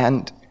in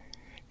hand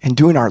and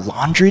doing our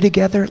laundry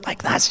together.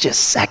 Like, that's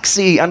just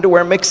sexy,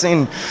 underwear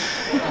mixing.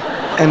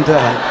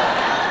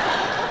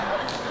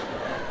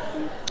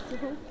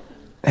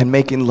 And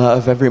making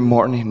love every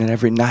morning and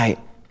every night,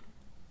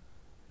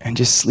 and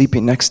just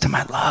sleeping next to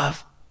my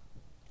love.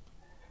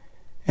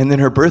 And then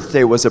her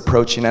birthday was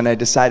approaching, and I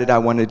decided I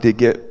wanted to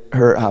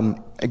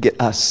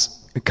get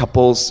us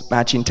couples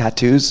matching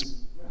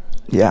tattoos.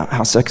 Yeah,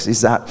 how sexy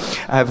is that?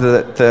 I have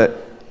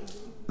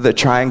the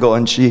triangle,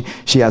 and she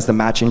has the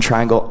matching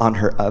triangle on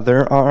her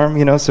other arm,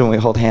 you know, so when we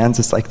hold hands,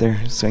 it's like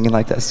they're swinging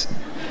like this.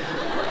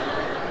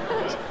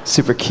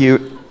 Super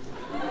cute.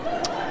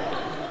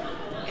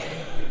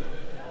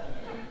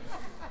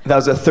 That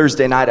was a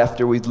Thursday night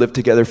after we'd lived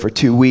together for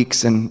 2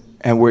 weeks, and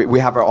we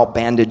have her all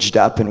bandaged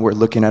up, and we're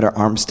looking at our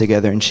arms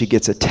together, and she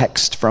gets a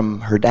text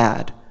from her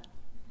dad.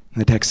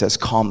 And the text says,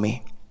 call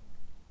me.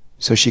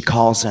 So she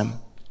calls him,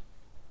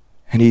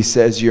 and he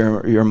says,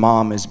 your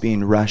mom is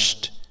being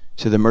rushed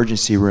to the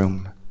emergency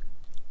room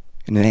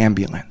in an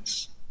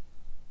ambulance.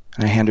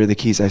 And I hand her the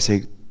keys. I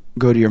say,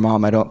 go to your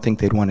mom. I don't think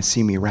they'd want to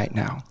see me right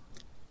now.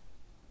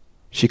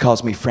 She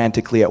calls me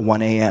frantically at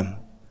 1 a.m.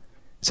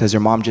 Says her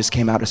mom just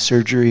came out of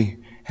surgery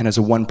and has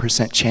a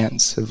 1%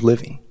 chance of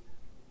living.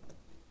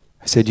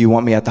 I said, do you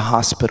want me at the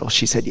hospital?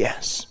 She said,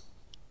 yes.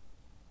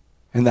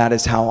 And that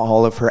is how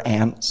all of her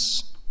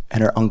aunts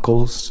and her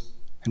uncles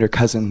and her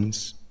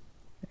cousins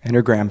and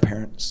her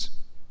grandparents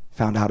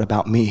found out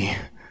about me,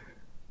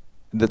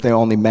 that they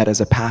only met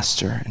as a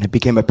pastor. And it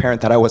became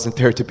apparent that I wasn't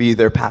there to be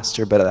their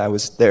pastor, but I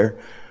was there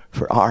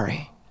for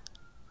Ari.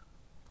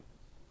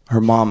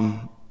 Her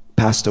mom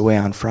passed away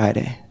on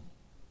Friday.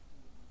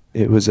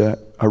 It was a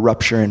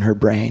rupture in her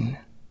brain,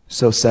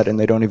 so sudden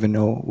they don't even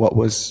know what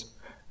was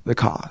the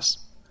cause.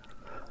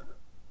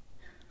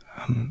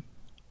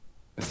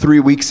 3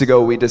 weeks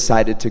ago, we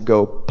decided to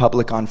go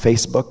public on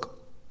Facebook,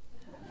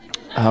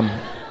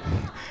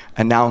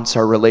 announce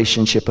our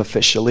relationship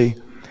officially.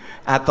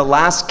 At the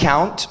last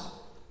count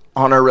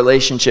on our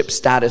relationship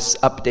status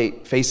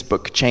update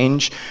Facebook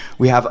change,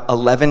 we have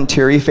 11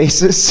 teary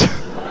faces.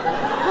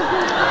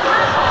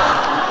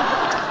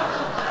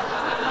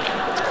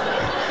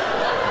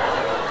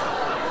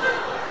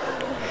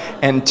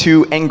 And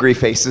 2 angry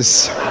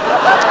faces.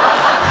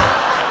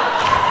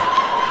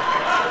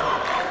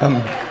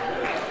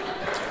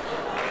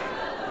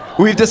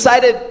 We've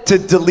decided to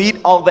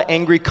delete all the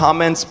angry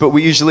comments, but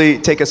we usually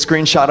take a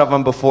screenshot of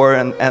them before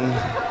and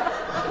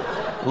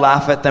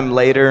laugh at them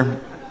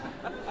later.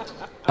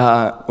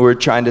 We're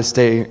trying to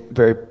stay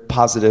very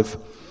positive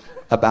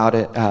about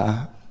it,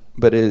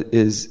 but it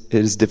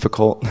is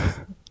difficult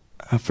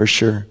for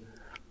sure.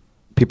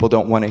 People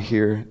don't want to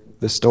hear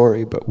the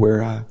story, but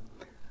we're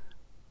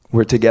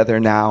together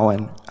now,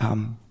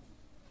 and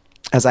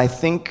as I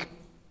think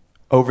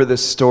over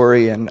this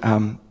story, and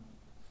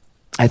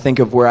I think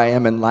of where I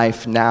am in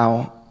life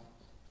now,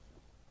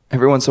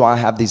 every once in a while I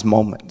have these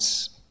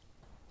moments.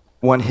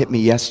 One hit me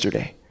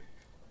yesterday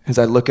as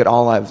I look at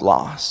all I've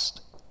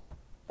lost.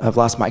 I've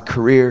lost my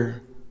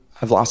career,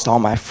 I've lost all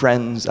my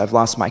friends, I've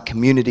lost my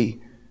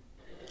community,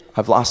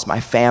 I've lost my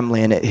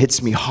family, and it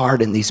hits me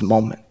hard in these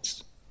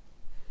moments.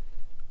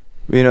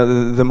 You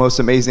know, the most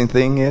amazing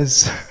thing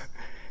is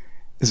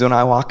when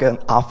I walk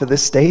off of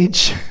this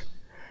stage,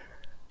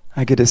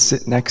 I get to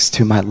sit next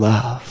to my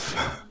love.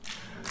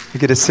 I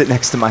get to sit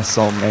next to my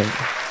soulmate.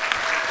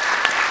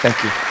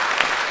 Thank you.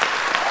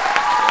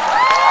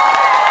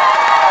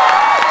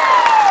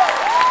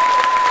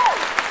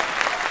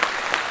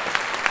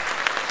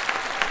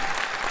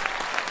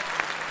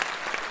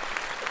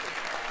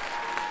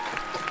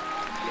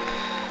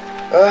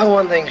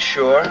 One thing's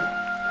sure.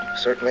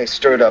 Certainly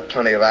stirred up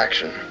plenty of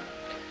action.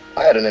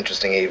 I had an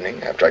interesting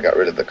evening after I got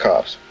rid of the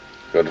cops.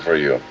 Good for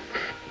you.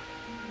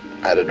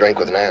 I had a drink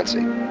with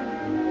Nancy.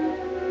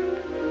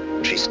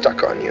 She's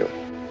stuck on you.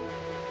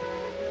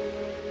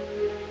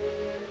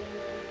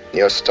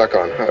 You're stuck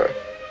on her.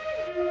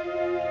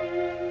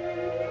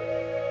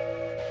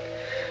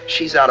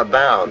 She's out of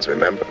bounds,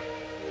 remember?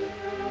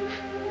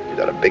 You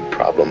got a big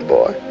problem,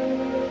 boy.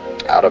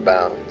 Out of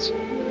bounds.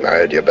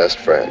 Married your best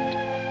friend.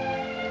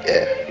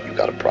 Yeah, you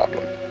got a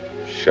problem.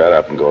 Shut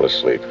up and go to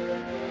sleep.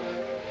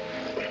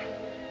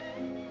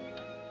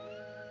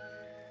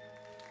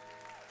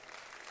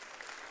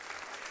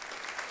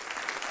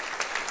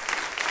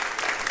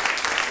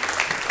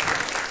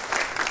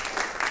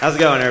 How's it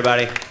going,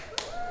 everybody?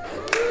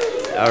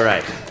 All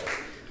right.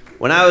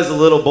 When I was a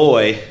little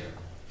boy,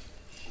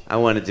 I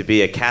wanted to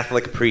be a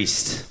Catholic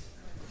priest.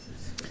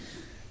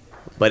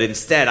 But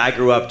instead, I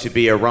grew up to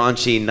be a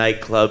raunchy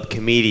nightclub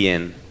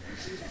comedian.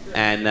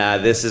 And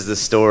this is the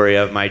story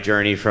of my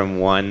journey from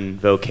one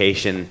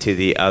vocation to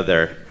the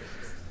other.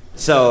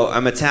 So,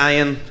 I'm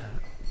Italian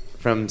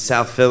from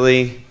South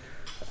Philly.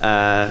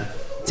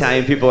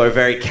 Italian people are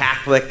very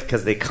Catholic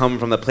because they come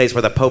from the place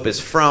where the Pope is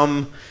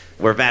from,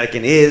 where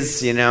Vatican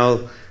is, you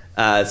know.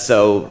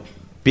 So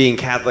being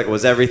Catholic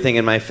was everything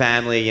in my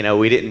family. You know,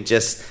 we didn't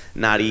just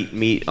not eat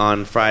meat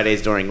on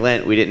Fridays during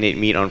Lent. We didn't eat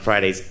meat on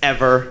Fridays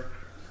ever.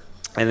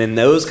 And in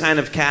those kind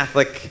of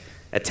Catholic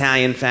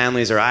Italian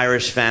families or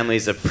Irish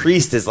families, a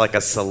priest is like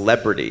a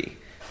celebrity.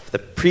 If the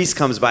priest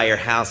comes by your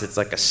house, it's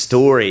like a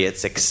story.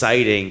 It's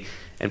exciting.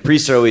 And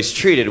priests are always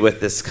treated with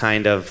this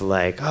kind of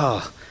like,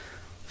 oh,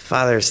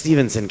 Father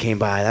Stevenson came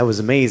by. That was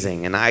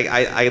amazing. And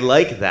I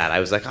like that. I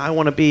was like, I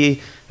want to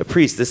be a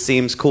priest. This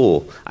seems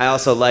cool. I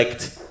also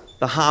liked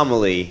the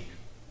homily,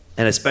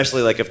 and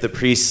especially like if the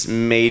priest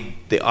made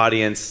the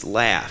audience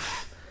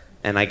laugh.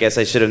 And I guess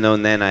I should have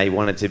known then I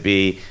wanted to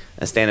be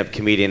a stand-up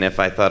comedian if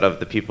I thought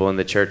of the people in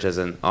the church as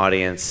an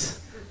audience,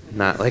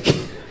 not like,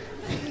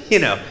 you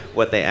know,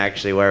 what they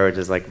actually were, which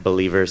is like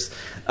believers.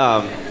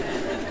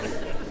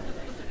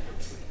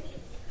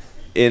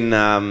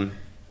 In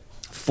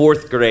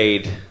fourth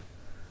grade,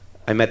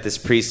 I met this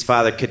priest,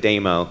 Father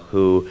Cademo,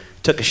 who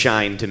took a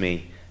shine to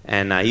me.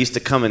 And he used to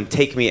come and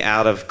take me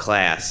out of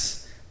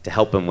class to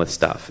help him with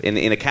stuff.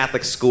 In a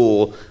Catholic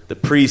school, the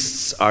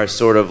priests are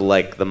sort of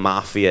like the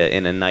mafia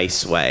in a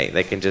nice way.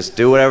 They can just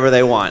do whatever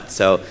they want.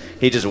 So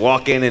he'd just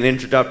walk in and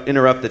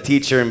interrupt the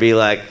teacher and be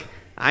like,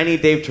 I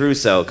need Dave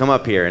Taruso, come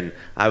up here. And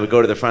I would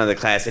go to the front of the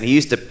class, and he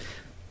used to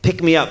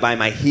pick me up by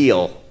my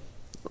heel,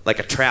 like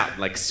a trout,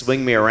 like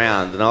swing me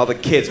around. And all the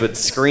kids would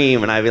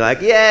scream, and I'd be like,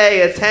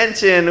 yay,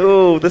 attention,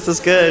 ooh, this is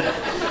good.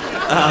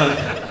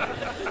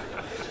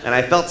 And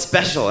I felt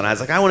special, and I was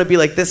like, I want to be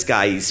like this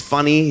guy. He's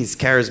funny, he's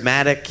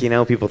charismatic, you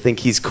know, people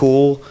think he's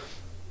cool.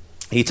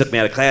 He took me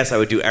out of class. I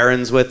would do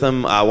errands with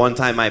him. One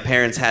time my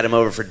parents had him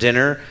over for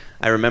dinner.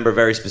 I remember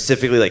very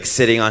specifically like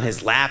sitting on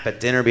his lap at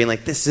dinner being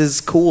like, this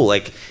is cool.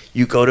 Like,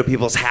 you go to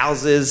people's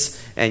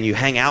houses, and you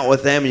hang out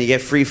with them, and you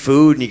get free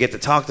food, and you get to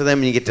talk to them,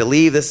 and you get to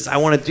leave. I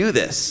want to do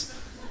this.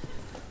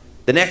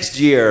 The next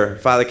year,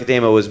 Father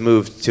Cademo was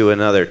moved to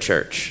another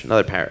church,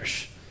 another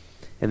parish.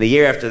 And the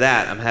year after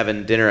that, I'm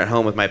having dinner at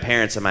home with my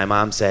parents, and my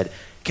mom said,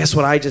 guess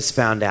what I just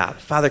found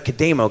out? Father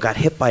Cademo got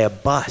hit by a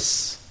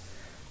bus.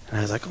 And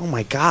I was like, oh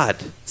my God,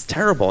 it's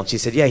terrible. And she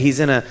said, yeah,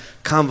 he's in a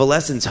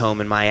convalescence home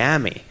in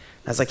Miami.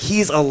 And I was like,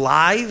 he's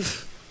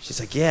alive? She's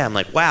like, yeah. I'm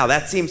like, wow,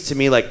 that seems to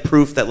me like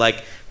proof that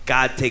like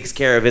God takes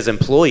care of his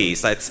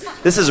employees.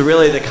 This is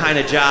really the kind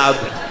of job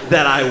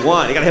that I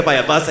want. He got hit by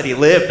a bus and he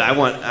lived. I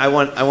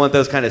want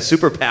those kind of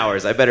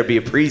superpowers. I better be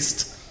a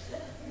priest.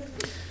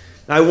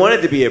 I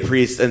wanted to be a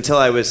priest until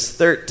I was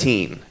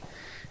 13.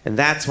 And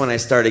that's when I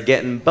started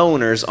getting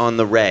boners on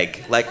the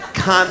reg. Like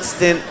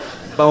constant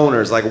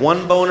boners. Like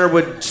one boner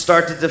would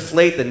start to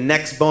deflate, the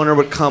next boner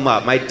would come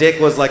up. My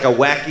dick was like a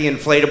wacky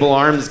inflatable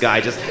arms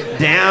guy, just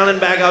down and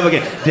back up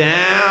again,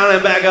 down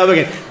and back up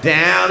again,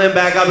 down and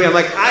back up again. I'm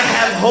like, I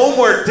have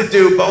homework to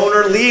do,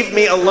 boner, leave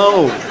me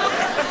alone.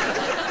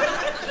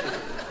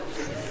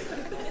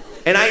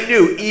 And I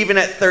knew, even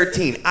at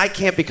 13, I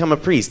can't become a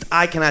priest.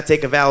 I cannot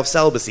take a vow of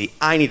celibacy.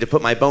 I need to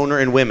put my boner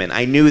in women.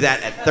 I knew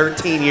that at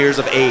 13 years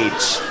of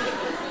age.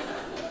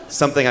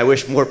 Something I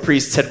wish more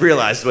priests had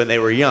realized when they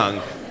were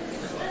young.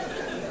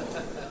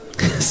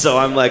 So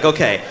I'm like,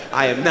 okay,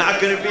 I am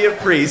not going to be a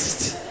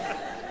priest,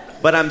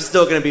 but I'm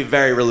still going to be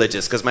very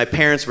religious because my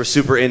parents were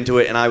super into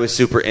it and I was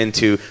super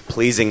into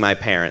pleasing my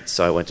parents.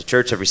 So I went to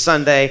church every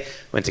Sunday,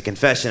 went to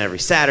confession every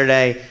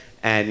Saturday,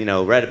 and, you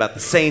know, read about the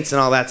saints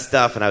and all that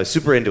stuff, and I was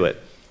super into it.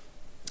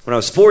 When I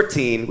was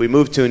 14, we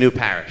moved to a new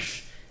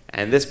parish,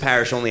 and this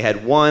parish only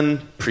had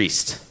one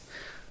priest.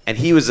 And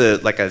he was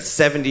like a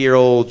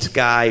 70-year-old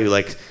guy who,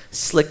 like,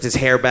 slicked his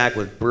hair back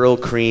with Brill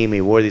cream. He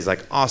wore these,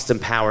 like, Austin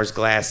Powers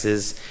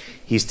glasses.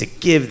 He used to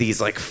give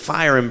these, like,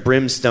 fire and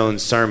brimstone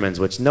sermons,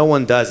 which no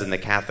one does in the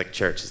Catholic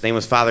Church. His name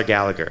was Father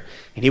Gallagher.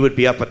 And he would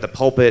be up at the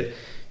pulpit,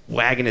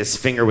 wagging his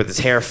finger with his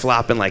hair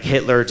flopping like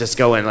Hitler, just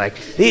going like,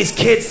 these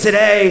kids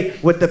today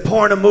with the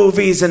porno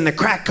movies and the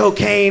crack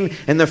cocaine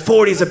and their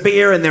 40s of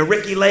beer and their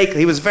Ricky Lake.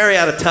 He was very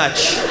out of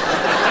touch.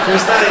 He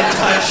was not in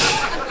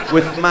touch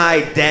with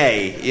my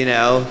day, you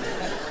know?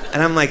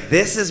 And I'm like,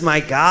 this is my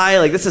guy?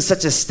 Like, this is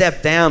such a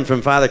step down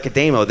from Father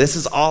Cademo. This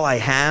is all I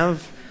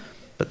have?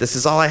 But this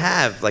is all I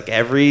have. Like,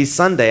 every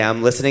Sunday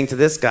I'm listening to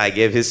this guy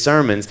give his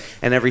sermons,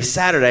 and every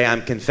Saturday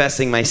I'm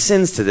confessing my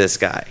sins to this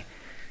guy.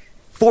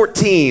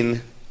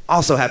 14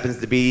 also happens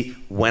to be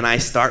when I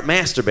start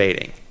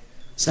masturbating.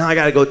 So now I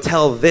gotta go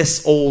tell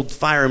this old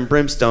fire and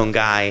brimstone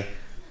guy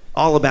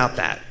all about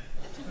that.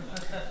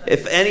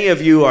 If any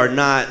of you are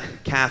not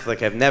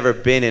Catholic, have never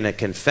been in a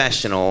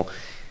confessional,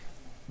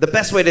 the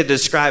best way to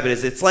describe it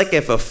is it's like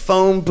if a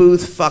phone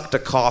booth fucked a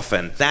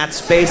coffin.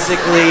 That's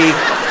basically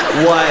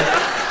what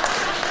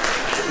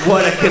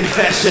what a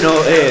confessional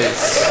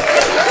is.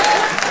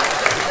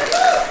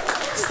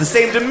 It's the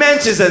same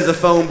dimensions as a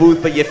phone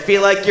booth, but you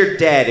feel like you're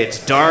dead.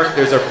 It's dark,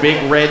 there's a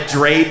big red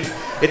drape,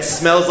 it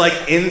smells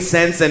like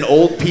incense and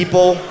old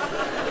people.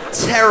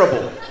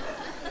 Terrible.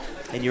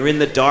 And you're in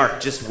the dark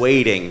just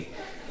waiting.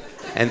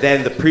 And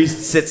then the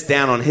priest sits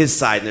down on his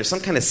side, and there's some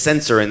kind of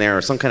sensor in there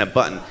or some kind of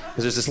button,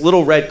 because there's this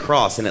little red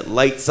cross, and it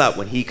lights up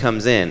when he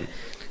comes in.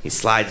 He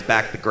slides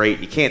back the grate.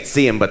 You can't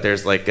see him, but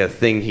there's like a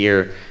thing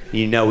here.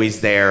 You know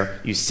he's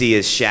there. You see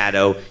his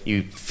shadow.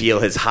 You feel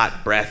his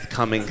hot breath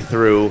coming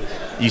through.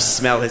 You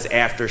smell his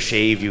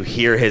aftershave. You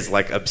hear his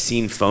like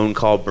obscene phone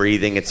call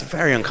breathing. It's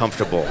very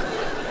uncomfortable.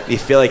 You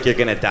feel like you're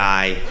gonna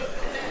die.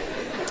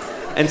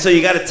 And so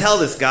you got to tell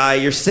this guy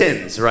your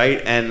sins,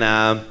 right?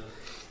 And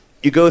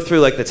you go through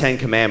like the 10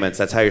 Commandments.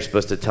 That's how you're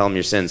supposed to tell him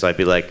your sins. So I'd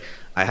be like,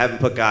 I haven't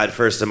put God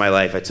first in my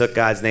life. I took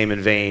God's name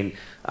in vain.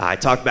 I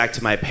talked back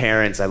to my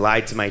parents. I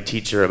lied to my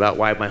teacher about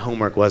why my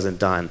homework wasn't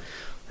done.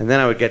 And then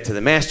I would get to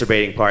the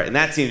masturbating part, and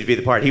that seemed to be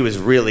the part he was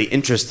really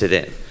interested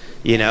in.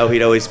 You know,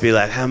 he'd always be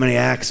like, how many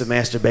acts of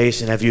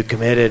masturbation have you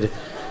committed?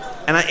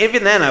 And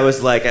even then I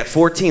was like, at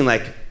 14,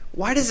 like,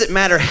 why does it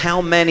matter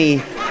how many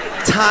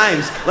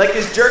times? Like,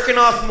 is jerking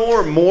off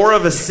more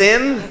of a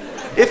sin?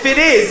 If it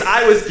is,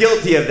 I was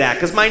guilty of that,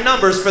 because my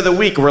numbers for the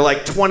week were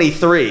like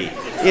 23.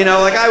 You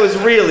know, like I was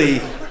really,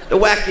 the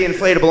wacky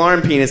inflatable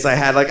arm penis I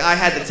had, like I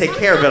had to take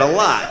care of it a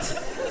lot.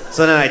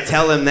 So then I'd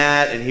tell him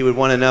that, and he would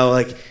want to know,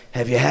 like,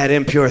 have you had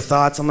impure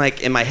thoughts? I'm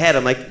like, in my head,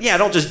 I'm like, yeah, I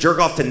don't just jerk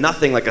off to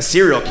nothing like a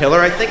serial killer.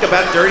 I think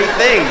about dirty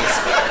things.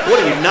 What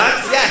are you,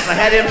 nuts? Yes, I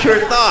had impure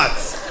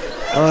thoughts.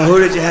 Who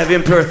did you have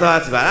impure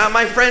thoughts about?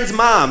 My friend's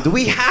mom. Do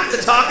we have to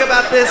talk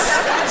about this?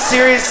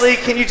 Seriously?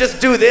 Can you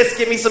just do this?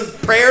 Give me some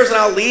prayers and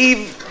I'll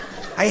leave?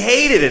 I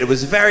hated it. It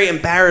was very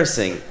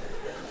embarrassing.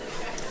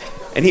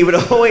 And he would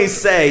always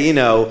say, you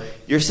know,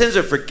 your sins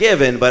are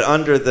forgiven, but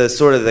under the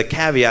sort of the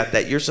caveat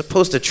that you're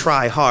supposed to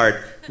try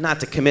hard not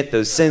to commit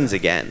those sins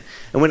again.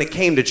 And when it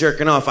came to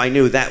jerking off, I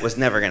knew that was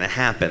never going to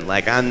happen.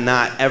 Like, I'm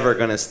not ever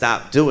going to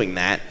stop doing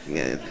that.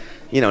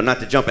 You know, not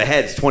to jump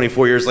ahead, it's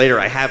 24 years later,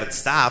 I haven't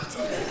stopped.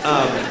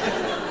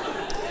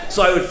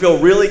 So I would feel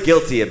really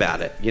guilty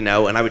about it, you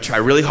know, and I would try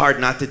really hard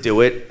not to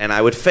do it, and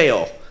I would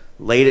fail.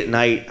 Late at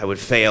night, I would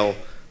fail,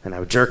 and I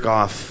would jerk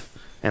off,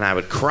 and I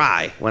would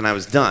cry when I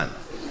was done.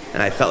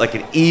 And I felt like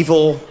an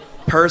evil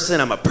person.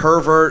 I'm a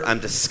pervert. I'm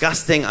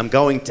disgusting. I'm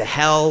going to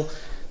hell.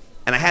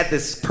 And I had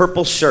this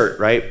purple shirt,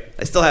 right?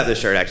 I still have this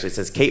shirt, actually. It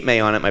says Cape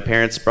May on it. My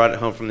parents brought it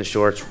home from the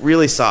shore. It's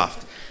really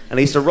soft. And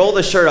I used to roll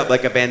the shirt up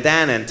like a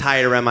bandana and tie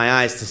it around my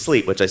eyes to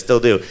sleep, which I still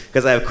do,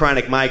 because I have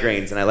chronic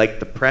migraines, and I like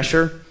the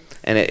pressure,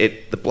 and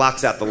it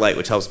blocks out the light,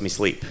 which helps me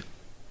sleep.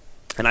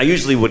 And I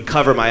usually would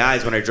cover my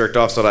eyes when I jerked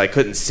off so that I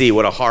couldn't see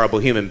what a horrible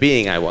human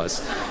being I was.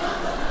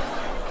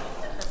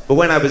 But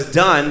when I was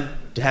done,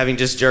 having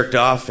just jerked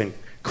off and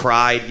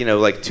cried, you know,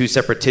 like 2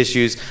 separate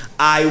tissues,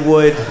 I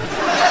would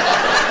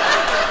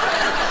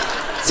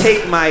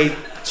take my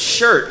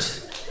shirt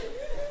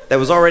that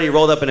was already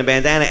rolled up in a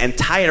bandana and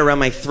tie it around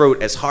my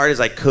throat as hard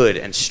as I could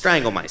and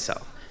strangle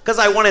myself. Because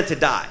I wanted to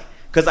die.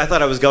 Because I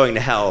thought I was going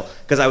to hell.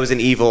 Because I was an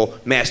evil,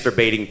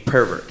 masturbating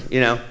pervert, you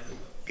know?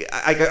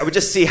 I would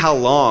just see how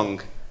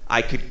long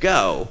I could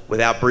go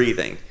without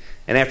breathing.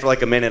 And after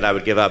like a minute, I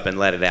would give up and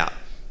let it out.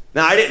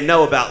 Now, I didn't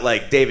know about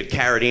like David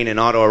Carradine and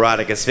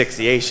autoerotic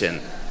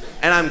asphyxiation.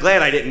 And I'm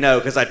glad I didn't know,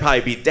 because I'd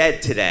probably be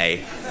dead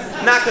today.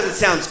 Not because it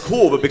sounds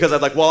cool, but because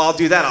I'd like, well, I'll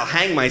do that. I'll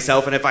hang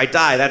myself, and if I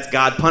die, that's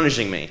God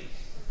punishing me.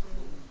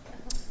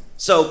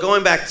 So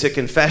going back to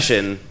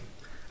confession,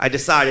 I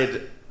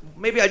decided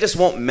maybe I just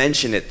won't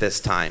mention it this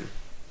time.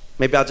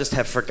 Maybe I'll just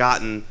have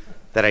forgotten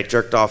that I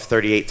jerked off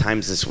 38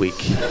 times this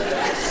week.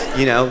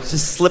 You know, it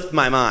just slipped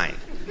my mind.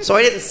 So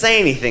I didn't say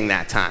anything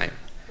that time.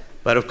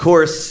 But of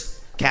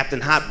course,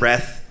 Captain Hot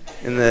Breath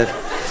in the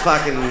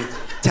fucking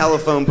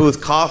telephone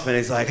booth coughing,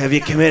 he's like, have you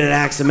committed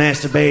acts of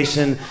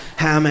masturbation?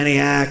 How many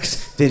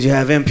acts? Did you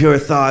have impure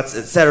thoughts?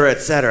 Et cetera, et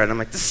cetera. And I'm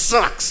like, this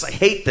sucks. I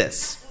hate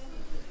this.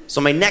 So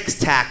my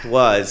next tact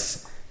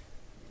was,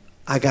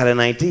 I got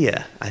an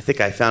idea. I think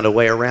I found a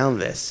way around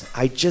this.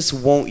 I just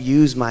won't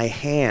use my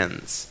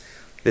hands.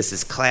 This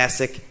is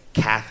classic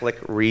Catholic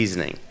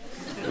reasoning.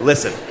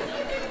 Listen,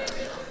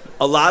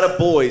 a lot of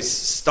boys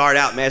start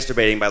out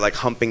masturbating by like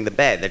humping the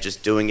bed. They're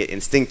just doing it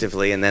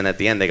instinctively, and then at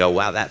the end they go,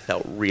 wow, that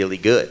felt really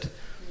good.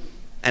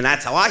 And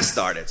that's how I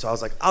started. So I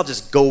was like, I'll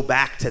just go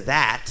back to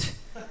that,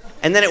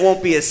 and then it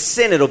won't be a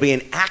sin, it'll be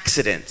an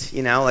accident,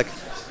 you know? Like,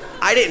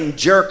 I didn't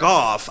jerk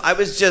off. I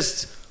was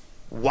just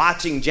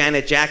watching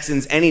Janet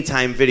Jackson's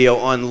Anytime video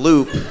on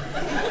loop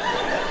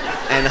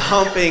and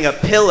humping a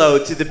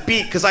pillow to the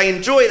beat because I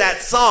enjoy that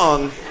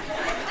song.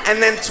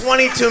 And then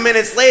 22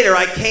 minutes later,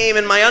 I came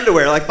in my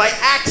underwear, like by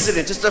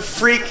accident, just a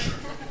freak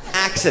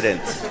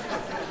accident.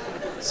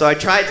 So I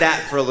tried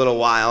that for a little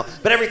while.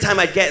 But every time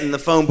I'd get in the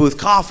phone booth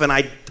coughing,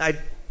 I'd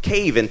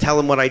cave and tell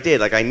him what I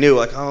did. Like I knew,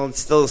 like, oh, it's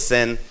still a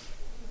sin.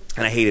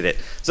 And I hated it.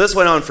 So this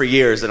went on for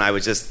years, and I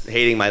was just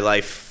hating my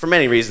life for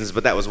many reasons,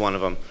 but that was one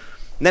of them.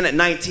 And then at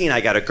 19, I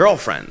got a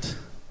girlfriend.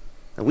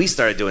 And we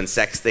started doing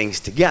sex things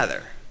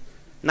together.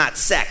 Not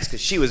sex, because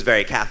she was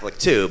very Catholic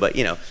too, but,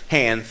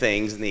 hand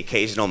things and the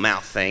occasional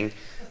mouth thing.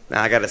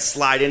 Now I got to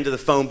slide into the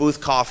phone booth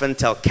coughing,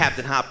 tell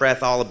Captain Hot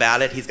Breath all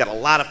about it. He's got a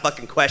lot of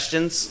fucking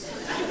questions,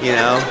 Did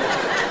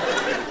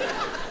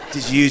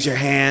you use your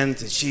hand?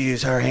 Did she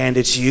use her hand?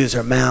 Did she use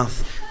her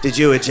mouth? Did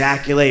you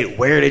ejaculate?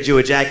 Where did you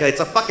ejaculate?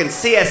 It's a fucking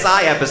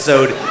CSI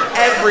episode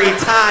every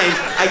time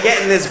I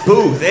get in this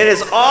booth. It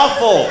is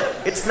awful.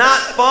 It's not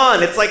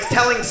fun. It's like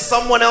telling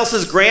someone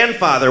else's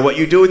grandfather what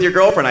you do with your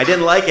girlfriend. I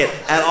didn't like it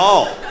at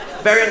all.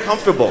 Very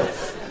uncomfortable.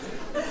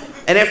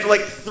 And after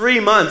like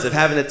 3 months of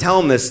having to tell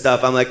him this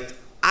stuff, I'm like,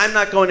 I'm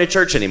not going to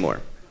church anymore.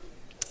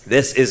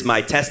 This is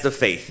my test of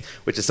faith,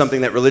 which is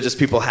something that religious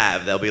people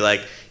have. They'll be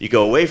like, you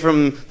go away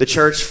from the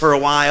church for a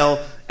while,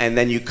 and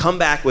then you come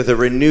back with a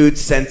renewed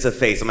sense of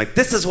faith. I'm like,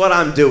 this is what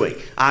I'm doing.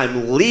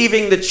 I'm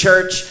leaving the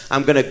church.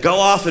 I'm going to go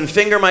off and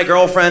finger my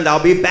girlfriend.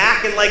 I'll be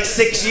back in like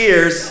 6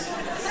 years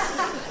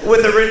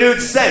with a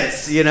renewed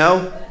sense,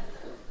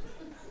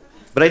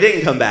 But I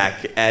didn't come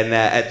back. And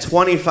at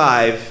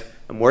 25,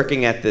 I'm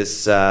working at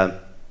this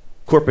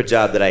corporate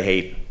job that I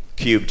hate,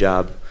 cube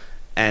job.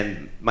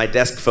 And my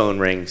desk phone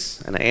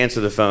rings, and I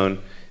answer the phone.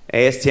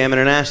 ASTM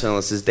International,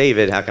 this is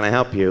David. How can I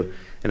help you?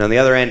 And on the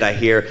other end, I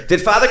hear, did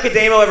Father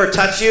Cademo ever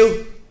touch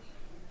you?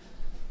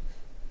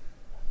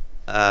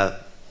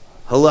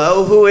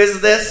 Hello? Who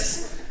is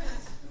this?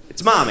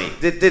 It's Mommy.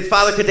 Did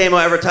Father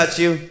Cademo ever touch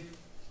you?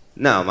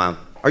 No, Mom.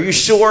 Are you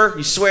sure?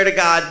 You swear to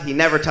God he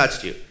never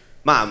touched you?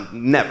 Mom,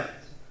 never.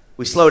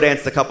 We slow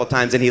danced a couple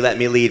times, and he let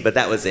me lead, but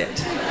that was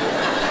it.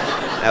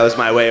 That was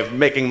my way of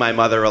making my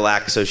mother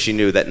relax so she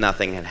knew that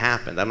nothing had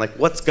happened. I'm like,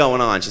 what's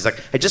going on? She's like,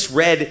 I just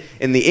read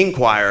in the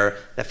Inquirer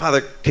that Father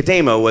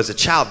Cademo was a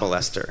child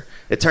molester.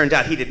 It turned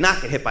out he did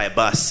not get hit by a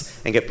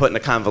bus and get put in a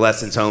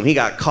convalescence home. He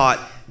got caught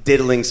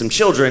diddling some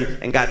children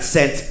and got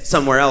sent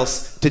somewhere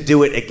else to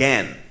do it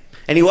again.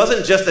 And he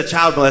wasn't just a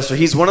child molester.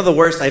 He's one of the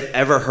worst I've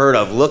ever heard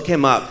of. Look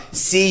him up.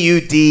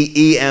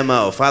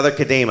 Cudemo, Father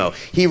Cademo.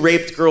 He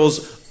raped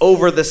girls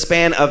over the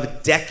span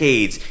of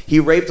decades. He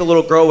raped a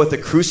little girl with a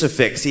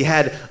crucifix. He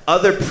had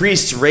other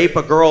priests rape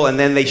a girl and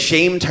then they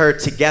shamed her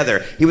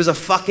together. He was a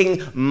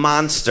fucking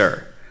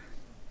monster.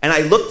 And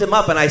I looked him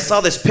up and I saw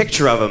this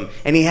picture of him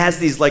and he has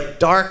these like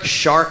dark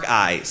shark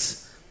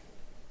eyes.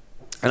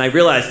 And I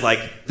realized like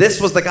this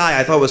was the guy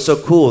I thought was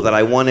so cool that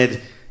I wanted,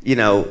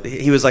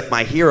 he was like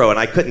my hero and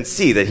I couldn't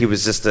see that he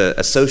was just a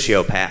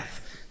sociopath.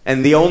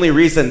 And the only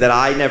reason that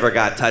I never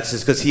got touched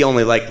is because he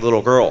only liked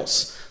little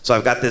girls. So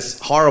I've got this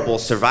horrible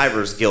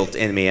survivor's guilt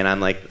in me, and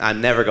I'm like,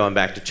 I'm never going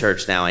back to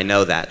church now. I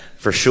know that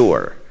for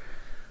sure.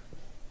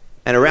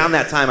 And around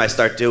that time, I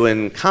start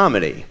doing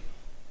comedy.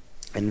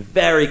 And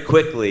very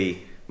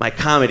quickly, my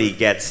comedy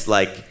gets,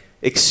 like,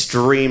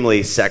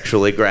 extremely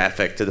sexually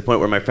graphic to the point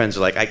where my friends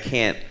are like, I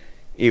can't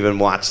even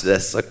watch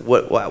this. Like,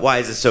 why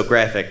is it so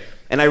graphic?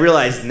 And I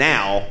realize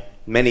now,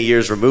 many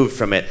years removed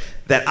from it,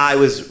 that I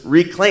was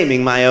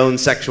reclaiming my own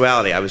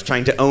sexuality. I was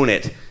trying to own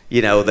it.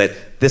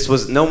 That this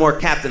was no more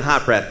Captain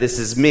Hot Breath. This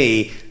is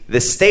me.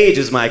 This stage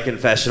is my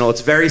confessional.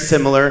 It's very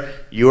similar.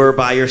 You're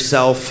by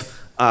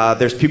yourself.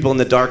 There's people in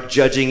the dark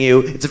judging you.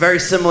 It's a very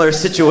similar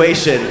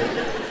situation.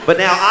 But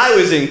now I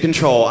was in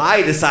control.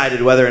 I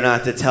decided whether or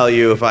not to tell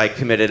you if I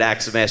committed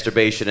acts of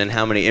masturbation and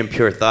how many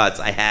impure thoughts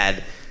I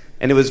had.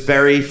 And it was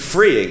very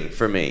freeing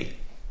for me.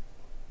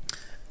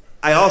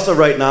 I also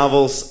write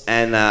novels,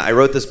 and I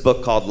wrote this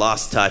book called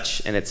Lost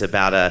Touch, and it's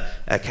about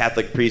a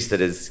Catholic priest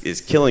that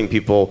is killing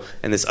people,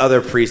 and this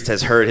other priest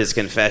has heard his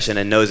confession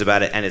and knows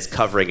about it and is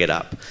covering it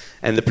up.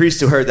 And the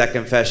priest who heard that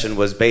confession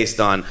was based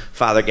on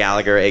Father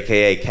Gallagher,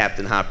 a.k.a.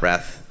 Captain Hot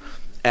Breath.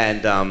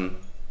 And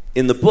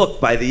in the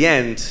book, by the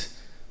end,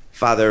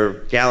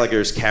 Father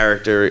Gallagher's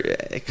character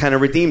kind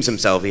of redeems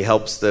himself. He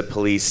helps the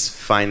police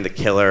find the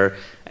killer.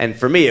 And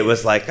for me, it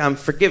was like, I'm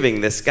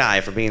forgiving this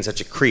guy for being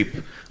such a creep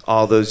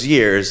all those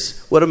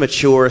years. What a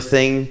mature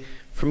thing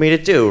for me to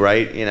do,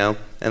 right? And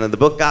then the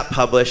book got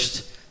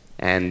published,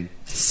 and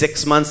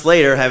 6 months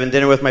later, having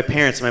dinner with my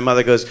parents, my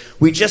mother goes,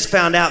 we just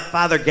found out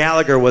Father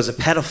Gallagher was a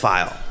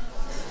pedophile.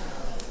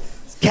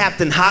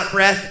 Captain Hot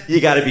Breath?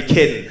 You gotta be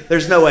kidding.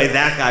 There's no way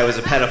that guy was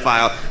a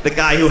pedophile. The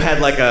guy who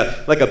had like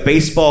a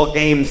baseball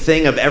game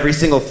thing of every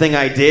single thing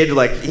I did,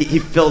 like he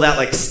filled out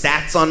like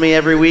stats on me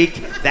every week.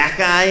 That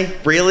guy?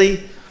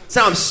 Really? So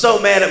now I'm so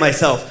mad at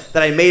myself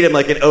that I made him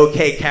like an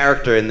okay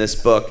character in this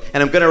book,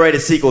 and I'm going to write a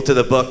sequel to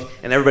the book,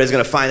 and everybody's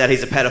going to find out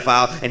he's a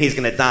pedophile, and he's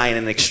going to die in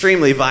an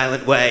extremely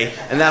violent way,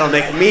 and that'll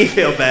make me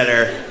feel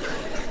better.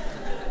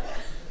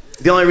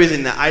 The only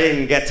reason that I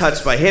didn't get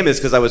touched by him is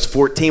because I was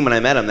 14 when I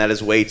met him. That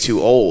is way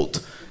too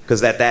old,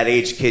 because at that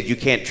age, kid, you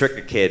can't trick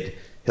a kid.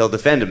 He'll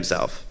defend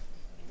himself.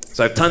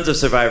 So I have tons of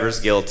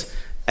survivor's guilt.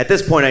 At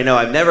this point, I know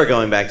I'm never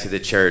going back to the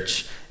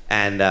church,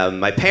 and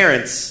my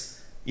parents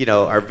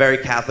are very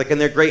Catholic,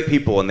 and they're great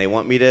people, and they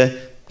want me to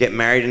get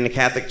married in a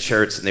Catholic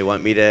church, and they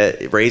want me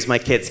to raise my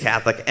kids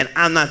Catholic, and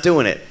I'm not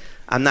doing it.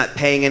 I'm not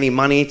paying any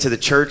money to the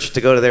church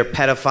to go to their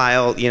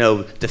pedophile,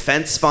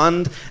 defense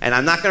fund. And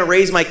I'm not going to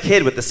raise my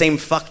kid with the same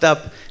fucked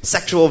up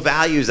sexual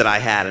values that I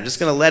had. I'm just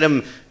going to let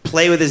him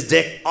play with his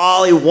dick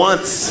all he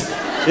wants.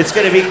 It's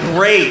going to be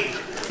great.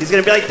 He's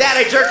going to be like, Dad,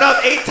 I jerked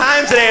off 8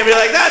 times today. And be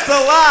like, that's a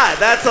lot.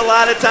 That's a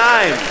lot of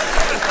times.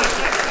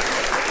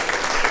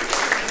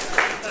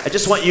 I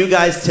just want you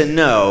guys to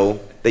know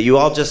that you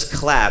all just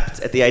clapped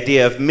at the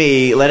idea of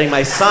me letting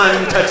my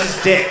son touch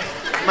his dick.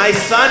 My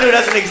son who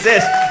doesn't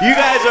exist. You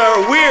guys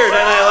are weird,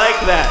 and I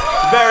like that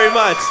very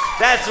much.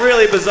 That's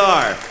really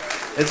bizarre.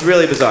 It's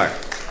really bizarre.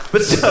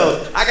 But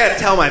so, I gotta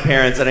tell my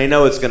parents, and I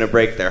know it's gonna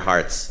break their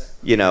hearts,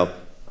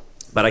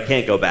 but I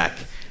can't go back.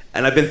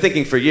 And I've been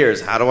thinking for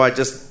years, how do I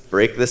just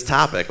break this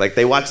topic? Like,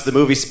 they watched the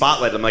movie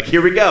Spotlight, I'm like,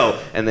 here we go.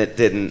 And it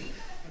didn't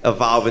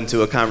evolve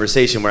into a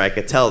conversation where I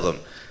could tell them.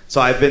 So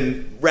I've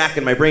been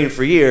racking my brain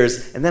for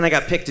years, and then I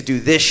got picked to do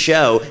this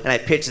show, and I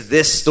pitched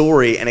this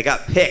story, and it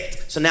got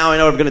picked. So now I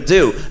know what I'm going to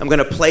do. I'm going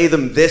to play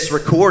them this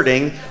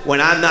recording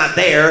when I'm not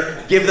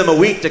there, give them a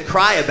week to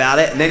cry about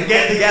it, and then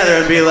get together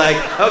and be like,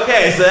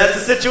 okay, so that's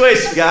the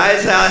situation,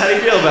 guys. How do you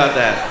feel about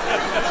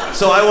that?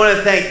 So I want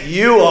to thank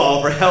you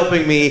all for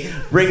helping me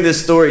bring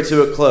this story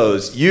to a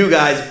close. You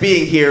guys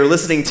being here,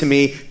 listening to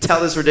me tell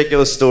this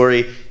ridiculous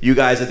story. You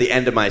guys are the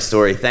end of my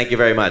story. Thank you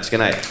very much. Good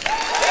night.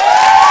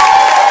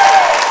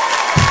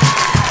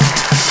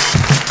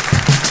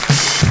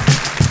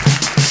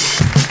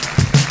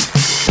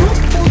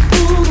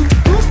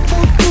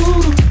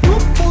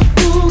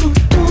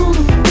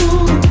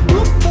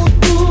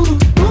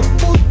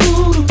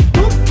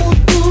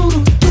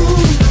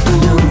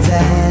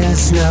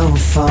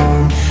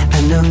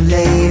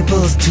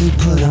 To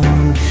put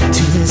on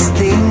to this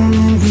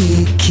thing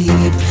we keep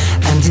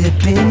and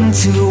dip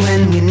into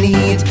when we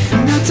need.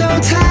 And I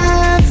don't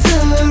have the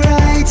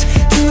right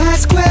to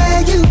ask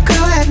where you go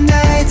at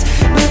night,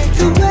 but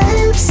the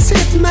waves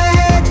hit my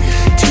head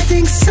to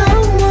think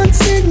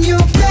someone's in your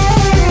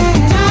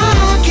bed.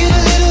 I get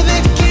a little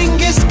bit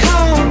Genghis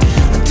Khan.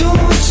 I don't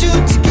want you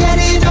to get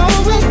it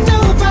on with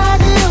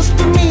nobody else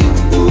but me.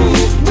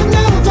 With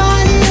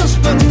nobody else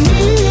but me.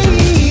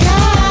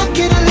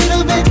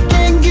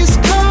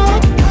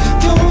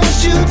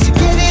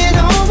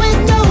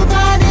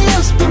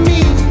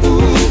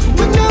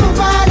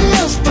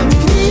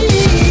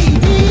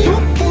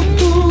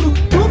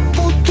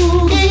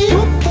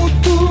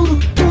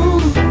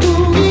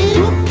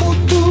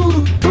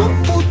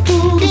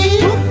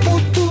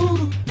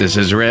 This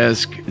is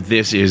Risk.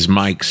 This is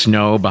Mike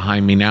Snow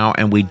behind me now,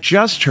 and we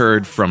just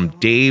heard from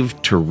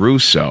Dave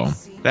Taruso.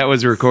 That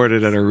was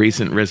recorded at a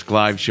recent Risk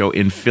Live show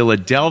in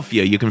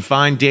Philadelphia. You can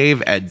find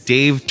Dave at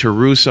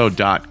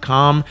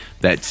davetaruso.com.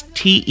 That's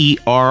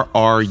TERRUSO.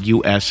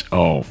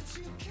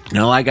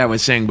 Now, like I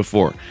was saying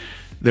before,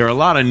 there are a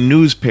lot of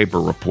newspaper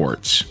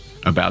reports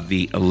about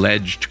the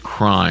alleged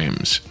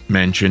crimes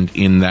mentioned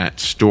in that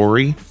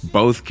story.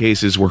 Both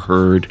cases were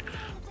heard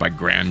by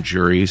grand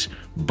juries.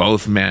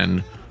 Both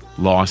men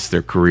lost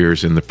their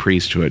careers in the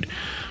priesthood.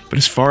 But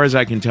as far as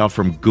I can tell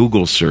from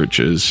Google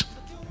searches,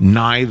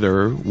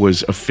 neither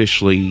was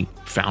officially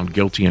found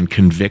guilty and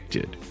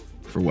convicted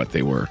for what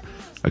they were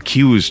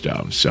accused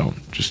of. So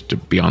just to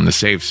be on the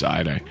safe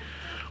side, I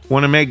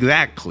want to make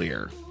that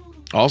clear.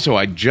 Also,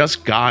 I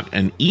just got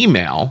an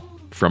email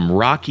from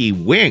Rocky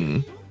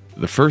Wing,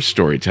 the first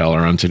storyteller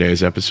on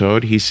today's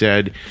episode. He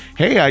said,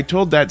 "Hey, I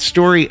told that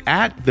story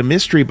at the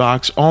Mystery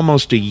Box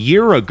almost a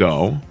year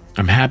ago.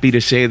 I'm happy to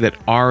say that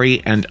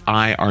Ari and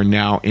I are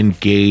now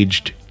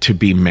engaged to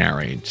be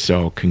married."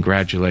 So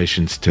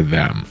congratulations to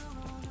them.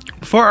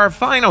 For our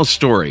final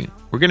story,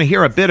 we're going to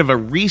hear a bit of a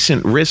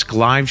recent Risk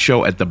Live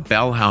show at the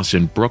Bell House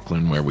in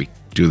Brooklyn, where we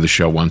do the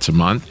show once a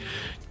month.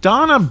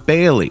 Donna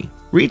Bailey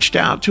reached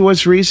out to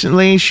us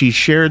recently. She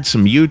shared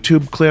some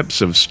YouTube clips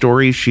of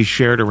stories she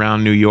shared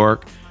around New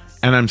York,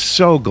 and I'm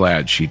so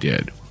glad she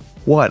did.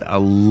 What a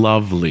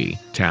lovely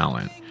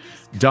talent.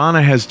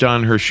 Donna has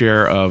done her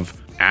share of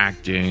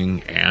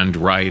acting and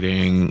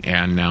writing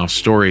and now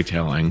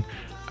storytelling.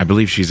 I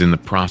believe she's in the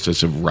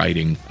process of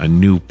writing a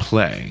new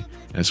play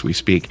as we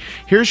speak.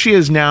 Here she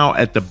is now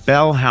at the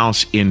Bell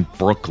House in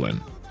Brooklyn.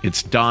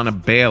 It's Donna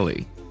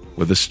Bailey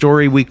with a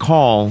story we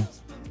call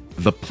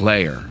The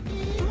Player.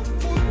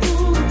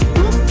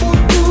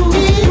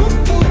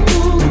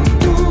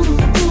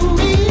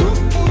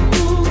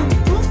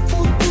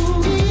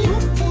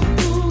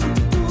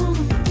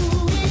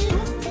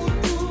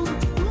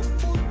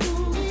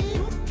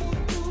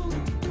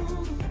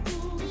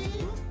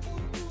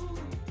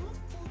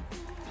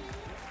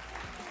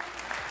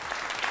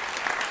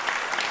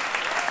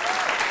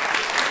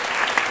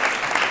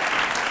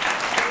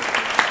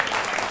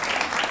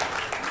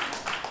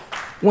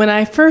 When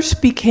I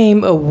first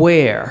became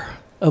aware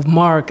of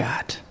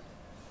Margot,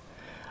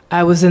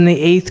 I was in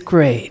the 8th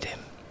grade.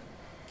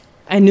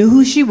 I knew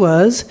who she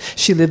was.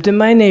 She lived in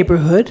my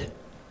neighborhood.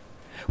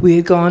 We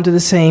had gone to the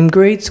same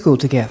grade school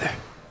together.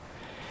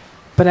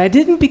 But I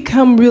didn't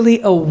become really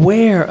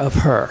aware of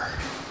her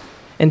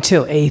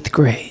until 8th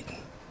grade.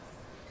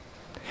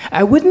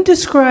 I wouldn't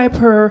describe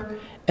her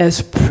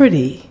as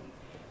pretty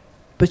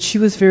but she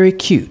was very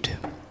cute.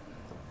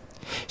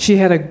 She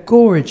had a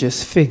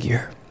gorgeous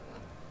figure,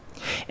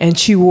 and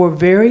she wore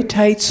very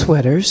tight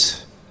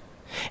sweaters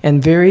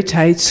and very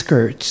tight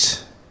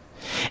skirts.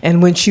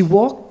 And when she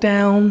walked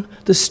down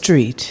the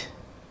street,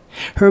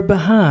 her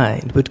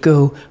behind would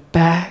go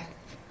back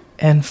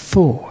and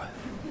forth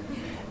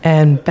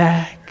and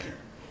back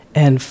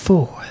and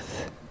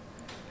forth,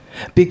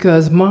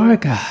 because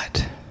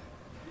Margot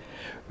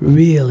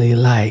really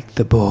liked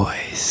the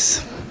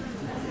boys.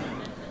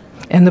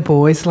 And the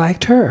boys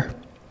liked her.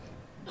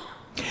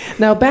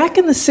 Now, back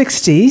in the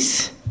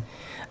 60s,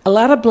 a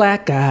lot of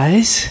black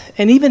guys,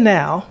 and even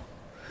now,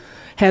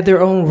 had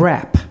their own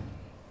rap,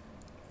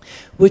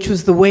 which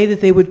was the way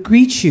that they would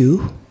greet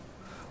you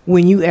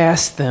when you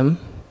asked them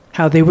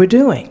how they were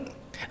doing.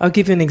 I'll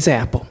give you an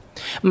example.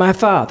 My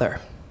father,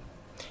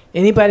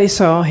 anybody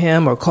saw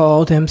him or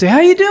called him, say,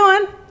 "How you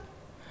doing?"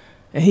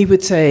 And he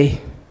would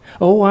say,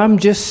 "Oh, I'm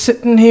just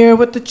sitting here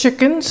with the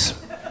chickens.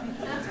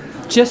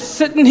 Just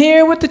sitting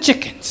here with the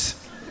chickens."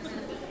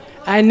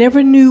 I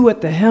never knew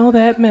what the hell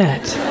that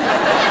meant.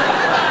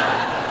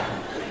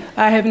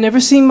 I have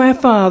never seen my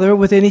father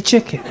with any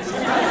chickens.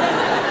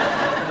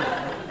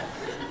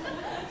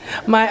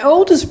 My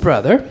oldest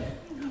brother,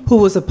 who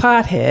was a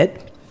pothead,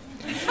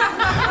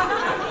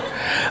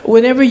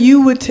 whenever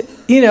you would,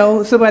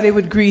 somebody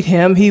would greet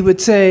him, he would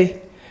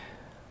say,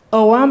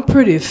 "Oh, I'm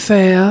pretty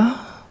fair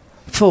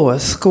for a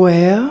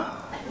square."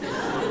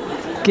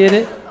 Get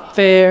it?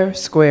 Fair,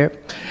 square.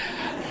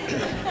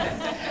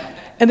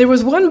 And there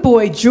was one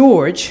boy,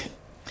 George,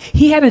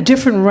 he had a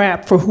different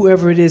rap for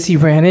whoever it is he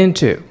ran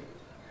into.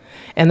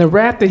 And the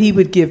rap that he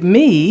would give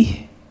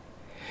me,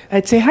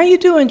 I'd say, "How you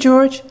doing,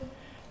 George?"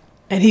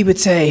 And he would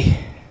say,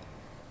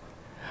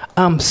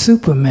 "I'm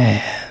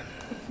Superman,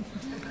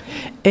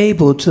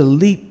 able to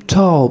leap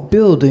tall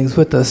buildings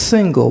with a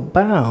single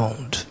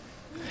bound.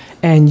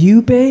 And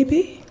you,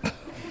 baby?"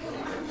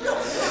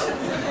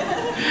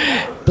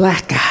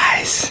 Black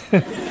guys.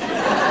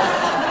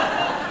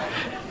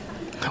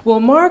 Well,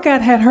 Margot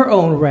had her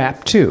own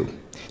rap, too.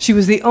 She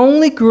was the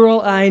only girl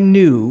I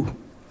knew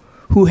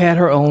who had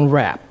her own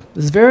rap. It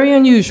was very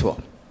unusual.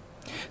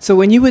 So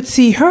when you would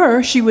see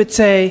her, she would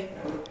say,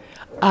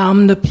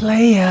 "I'm the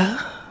player.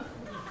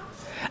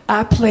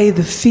 I play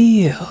the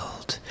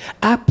field.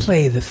 I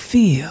play the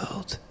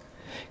field."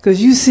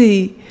 Because you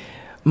see,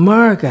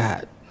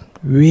 Margot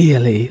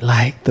really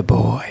liked the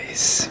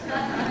boys.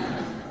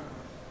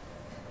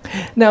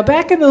 Now,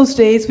 back in those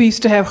days, we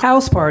used to have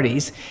house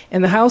parties,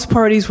 and the house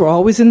parties were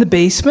always in the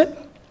basement.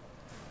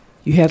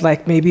 You had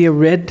like maybe a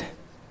red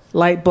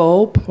light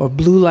bulb or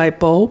blue light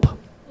bulb.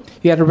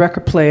 You had a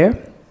record player.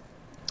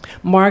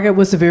 Margot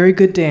was a very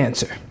good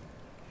dancer,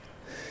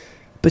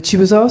 but she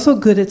was also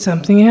good at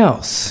something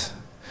else.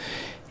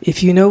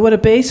 If you know what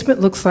a basement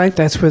looks like,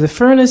 that's where the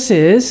furnace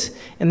is,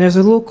 and there's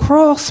a little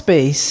crawl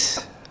space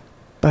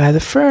by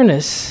the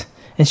furnace,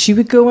 and she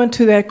would go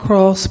into that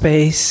crawl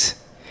space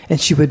and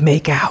she would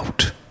make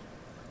out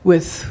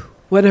with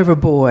whatever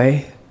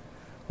boy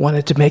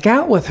wanted to make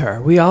out with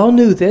her. We all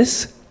knew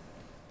this.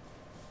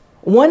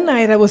 One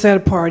night I was at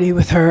a party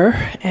with her,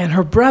 and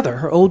her brother,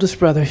 her oldest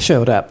brother,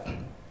 showed up.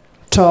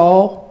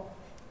 Tall,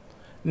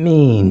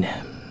 mean.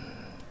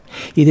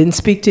 He didn't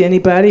speak to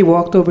anybody,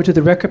 walked over to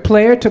the record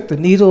player, took the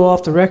needle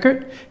off the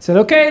record, said,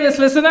 "Okay, let's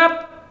listen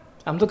up.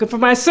 I'm looking for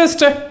my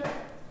sister.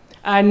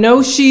 I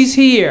know she's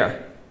here."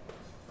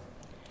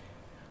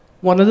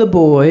 One of the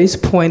boys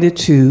pointed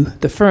to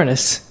the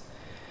furnace,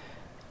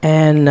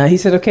 and he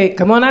said, "Okay,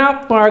 come on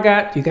out,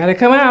 Margot. You got to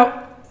come out."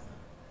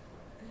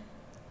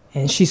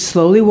 And she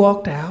slowly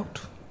walked out.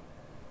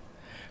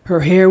 Her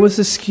hair was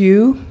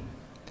askew.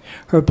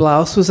 Her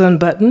blouse was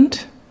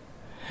unbuttoned.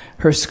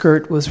 Her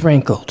skirt was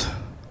wrinkled.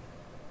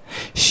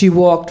 She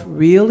walked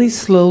really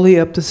slowly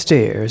up the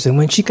stairs, and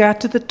when she got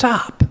to the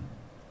top,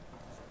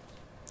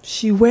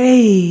 she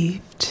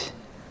waved.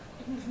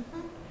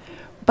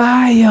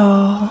 "Bye,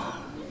 y'all.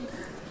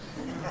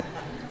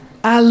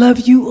 I love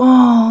you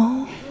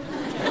all."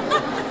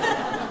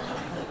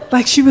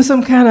 Like she was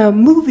some kind of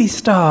movie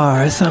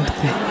star or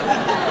something.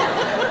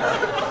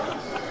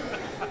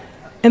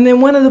 And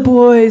then one of the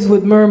boys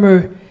would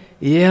murmur,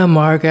 "Yeah,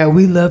 Margot,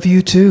 we love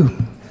you too."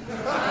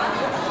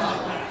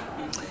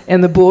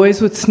 And the boys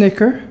would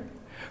snicker,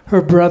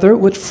 her brother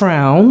would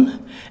frown,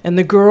 and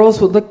the girls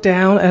would look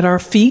down at our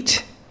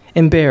feet,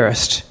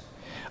 embarrassed.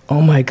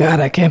 "Oh my God,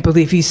 I can't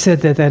believe he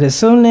said that. That is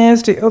so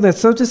nasty. Oh,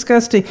 that's so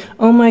disgusting.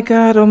 Oh my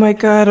God, oh my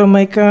God, oh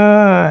my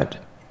God."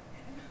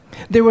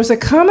 There was a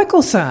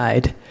comical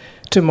side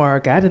to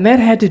Margot, and that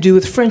had to do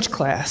with French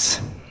class.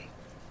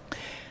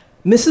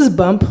 Mrs.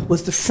 Bump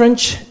was the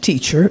French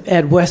teacher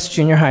at West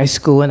Junior High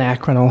School in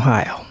Akron,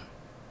 Ohio.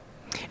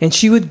 And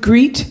she would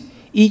greet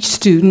each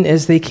student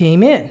as they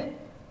came in.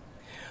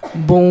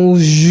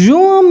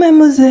 "Bonjour,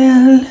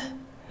 mademoiselle.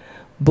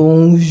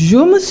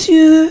 Bonjour,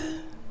 monsieur."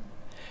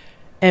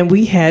 And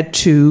we had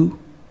to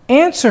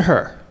answer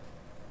her.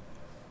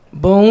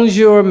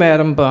 "Bonjour,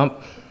 Madam Bump."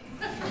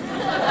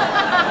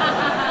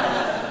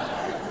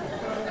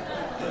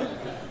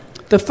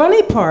 The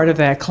funny part of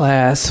that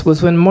class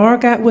was when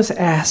Margot was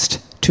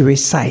asked to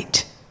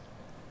recite.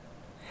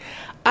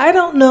 I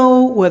don't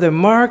know whether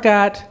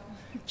Margot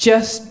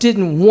just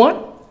didn't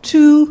want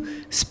to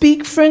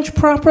speak French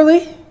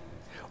properly,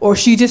 or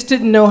she just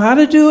didn't know how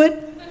to do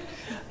it.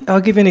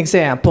 I'll give you an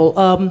example.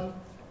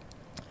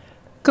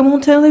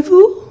 Comment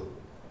allez-vous?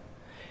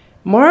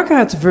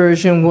 Margot's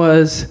version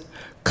was,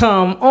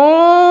 come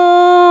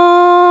on,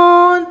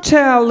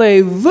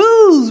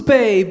 allez-vous,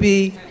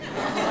 baby.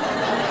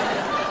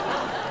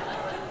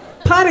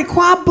 Pas de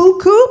quoi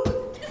beaucoup?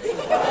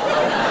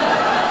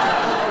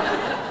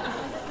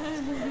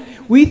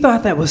 We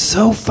thought that was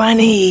so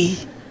funny.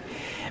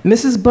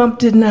 Mrs. Bump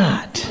did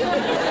not.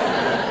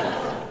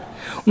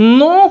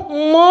 Non,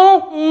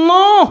 non,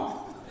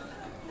 non.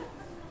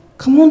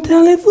 Comment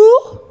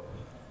allez-vous?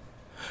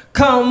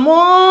 Come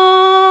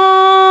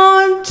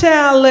on,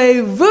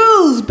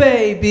 allez-vous,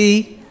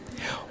 baby.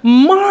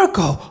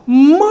 Margot.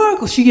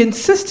 She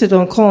insisted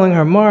on calling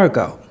her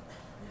Margot.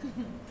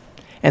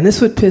 And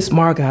this would piss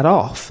Margot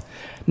off.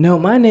 No,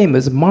 my name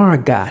is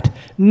Margot.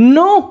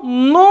 No,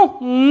 no,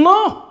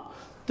 no.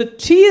 The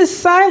T is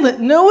silent.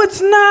 No,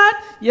 it's not.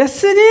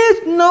 Yes, it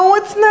is. No,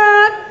 it's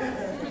not.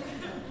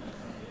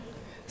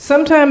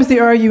 Sometimes the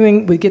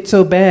arguing would get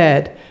so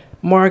bad,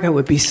 Margot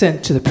would be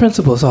sent to the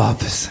principal's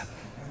office.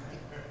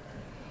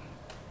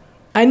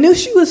 I knew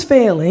she was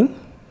failing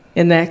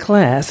in that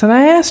class, and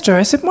I asked her,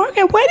 I said,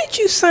 Margot, why did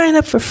you sign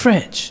up for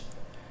French?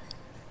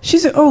 She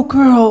said, oh,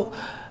 girl,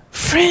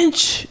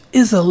 French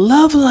is a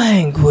love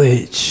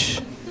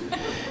language.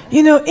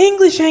 You know,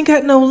 English ain't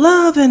got no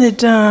love in it,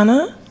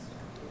 Donna.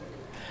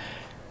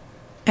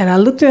 And I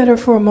looked at her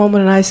for a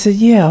moment and I said,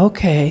 yeah,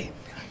 okay.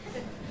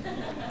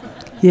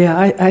 Yeah,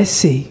 I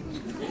see.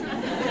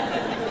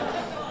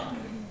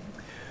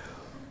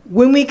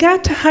 When we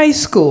got to high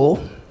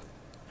school,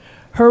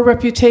 her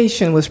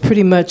reputation was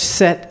pretty much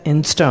set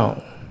in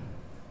stone.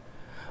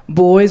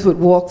 Boys would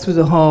walk through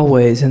the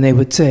hallways and they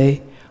would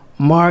say,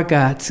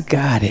 Margot's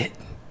got it.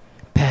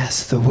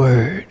 Pass the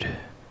word.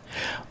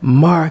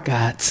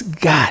 Margot's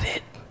got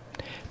it.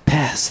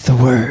 Pass the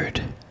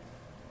word.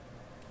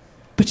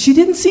 But she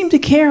didn't seem to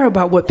care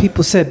about what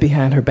people said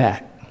behind her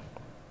back.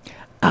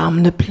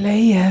 I'm the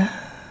player.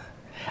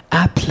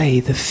 I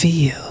play the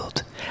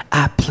field.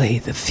 I play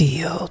the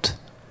field.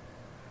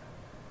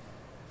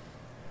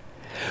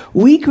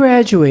 We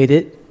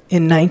graduated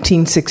in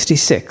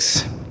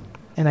 1966.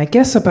 And I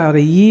guess about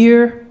a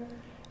year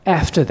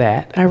after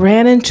that, I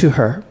ran into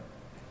her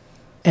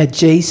at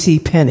J.C.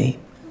 Penney.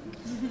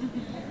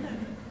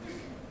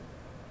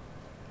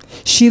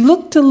 She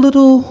looked a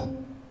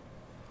little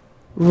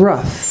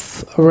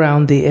rough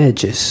around the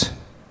edges.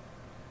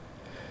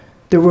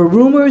 There were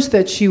rumors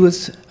that she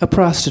was a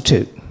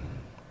prostitute.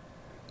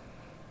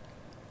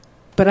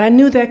 But I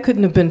knew that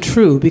couldn't have been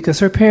true because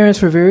her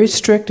parents were very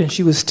strict and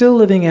she was still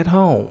living at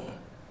home.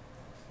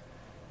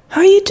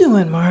 How you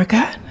doing,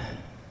 Margot?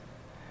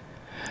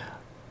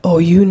 Oh,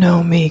 you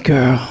know me,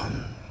 girl.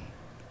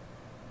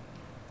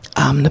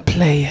 I'm the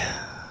player.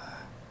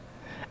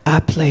 I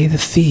play the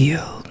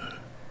field.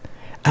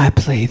 I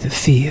play the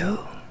field.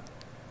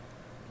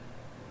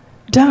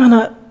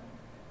 Donna,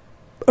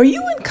 are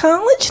you in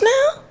college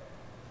now?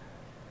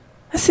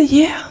 I said,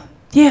 yeah.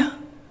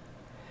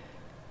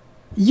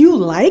 You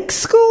like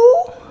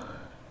school?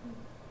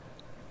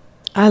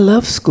 I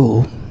love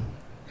school.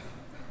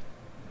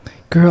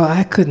 Girl,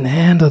 I couldn't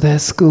handle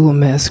that school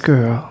mess,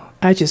 girl.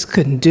 I just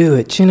couldn't do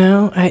it, you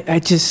know? I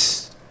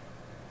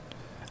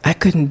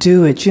couldn't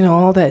do it. You know,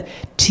 all that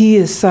T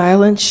is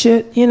silent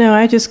shit, you know,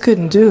 I just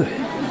couldn't do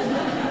it.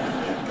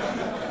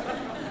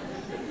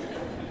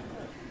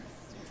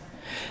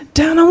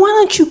 Donna, why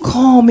don't you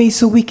call me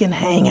so we can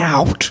hang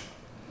out?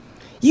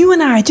 You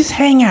and I just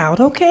hang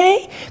out,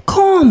 okay?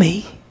 Call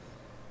me.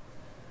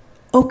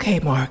 Okay,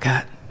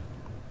 Margot.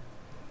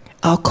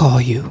 I'll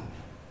call you.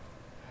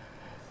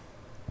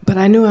 But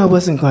I knew I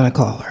wasn't going to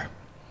call her.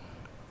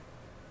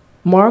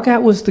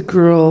 Margot was the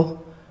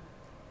girl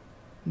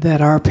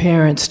that our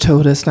parents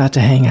told us not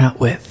to hang out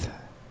with.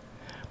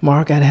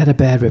 Margot had a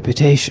bad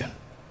reputation.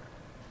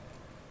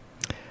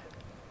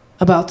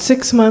 About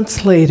 6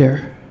 months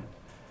later,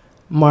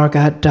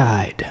 Margot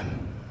died.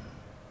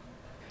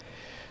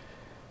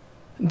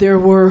 There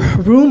were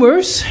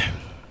rumors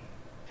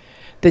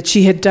that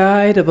she had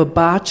died of a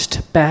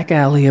botched back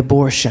alley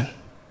abortion.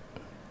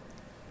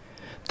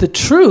 The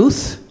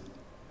truth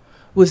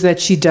was that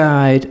she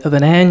died of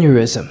an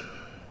aneurysm.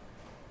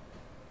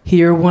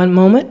 Here one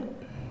moment,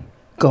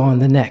 gone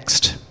the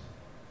next.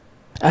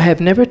 I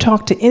have never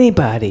talked to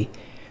anybody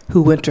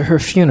who went to her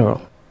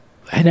funeral.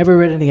 I never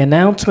read any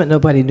announcement.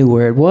 Nobody knew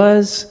where it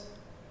was.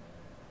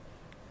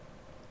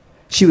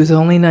 She was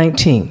only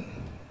 19.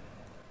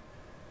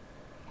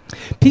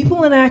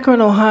 People in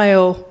Akron,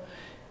 Ohio,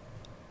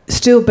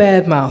 still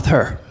badmouth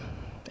her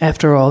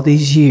after all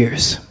these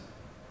years.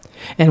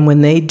 And when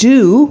they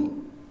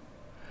do,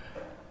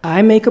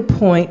 I make a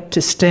point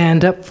to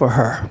stand up for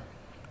her.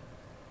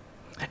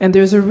 And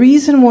there's a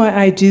reason why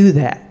I do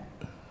that.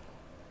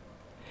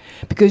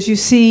 Because you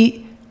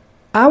see,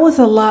 I was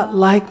a lot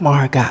like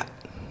Margot.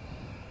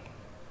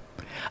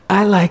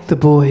 I liked the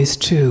boys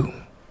too.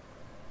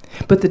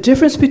 But the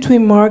difference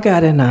between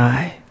Margot and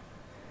I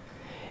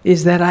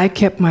is that I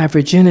kept my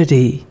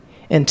virginity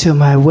until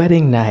my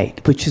wedding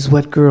night, which is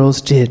what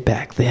girls did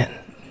back then.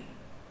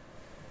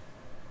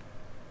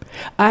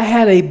 I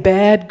had a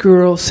bad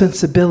girl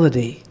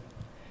sensibility,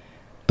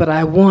 but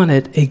I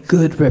wanted a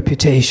good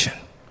reputation.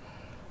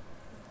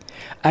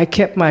 I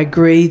kept my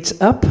grades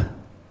up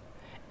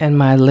and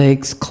my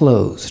legs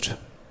closed.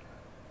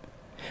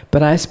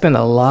 But I spent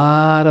a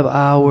lot of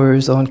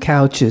hours on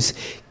couches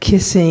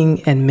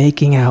kissing and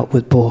making out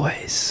with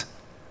boys.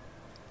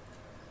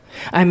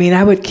 I mean,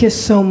 I would kiss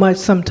so much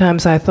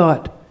sometimes I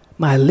thought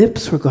my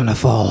lips were going to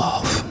fall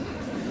off.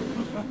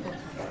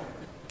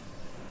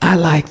 I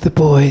liked the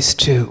boys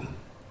too.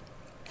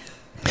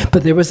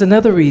 But there was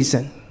another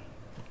reason.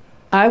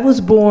 I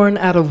was born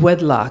out of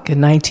wedlock in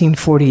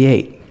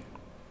 1948.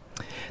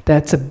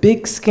 That's a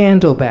big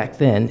scandal back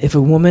then if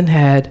a woman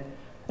had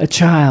a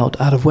child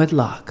out of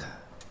wedlock.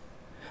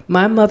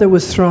 My mother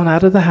was thrown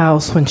out of the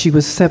house when she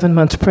was 7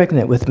 months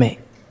pregnant with me.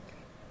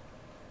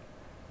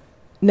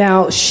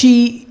 Now,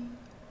 she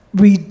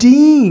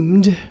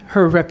redeemed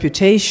her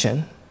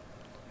reputation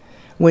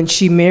when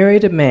she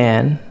married a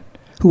man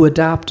who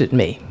adopted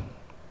me.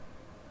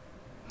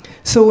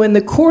 So in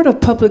the court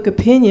of public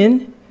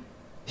opinion,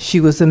 she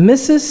was a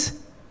missus,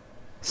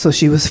 so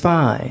she was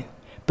fine.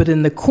 But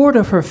in the court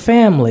of her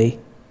family,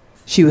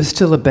 she was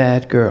still a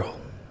bad girl.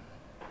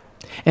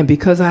 And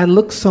because I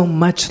looked so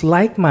much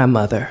like my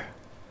mother,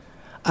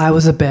 I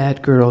was a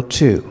bad girl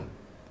too.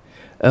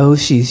 Oh,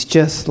 she's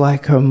just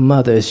like her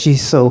mother.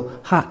 She's so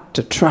hot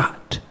to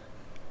trot.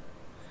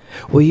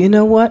 Well, you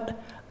know what?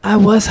 I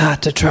was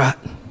hot to trot.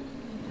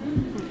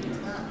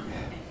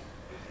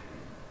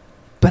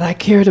 But I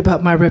cared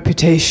about my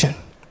reputation.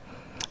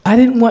 I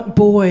didn't want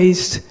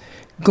boys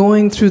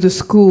going through the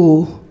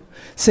school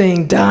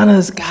saying,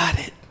 Donna's got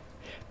it,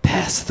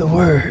 pass the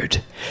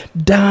word.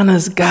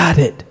 Donna's got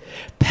it,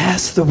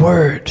 pass the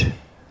word.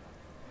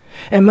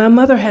 And my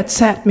mother had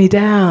sat me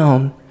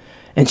down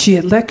and she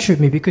had lectured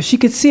me because she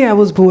could see I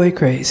was boy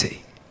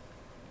crazy.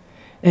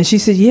 And she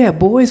said, yeah,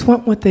 boys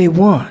want what they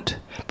want,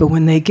 but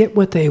when they get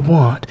what they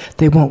want,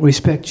 they won't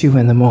respect you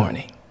in the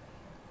morning.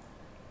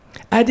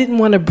 I didn't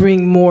want to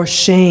bring more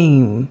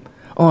shame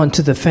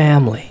onto the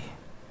family.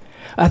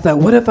 I thought,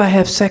 what if I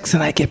have sex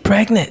and I get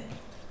pregnant?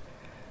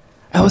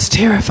 I was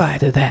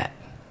terrified of that.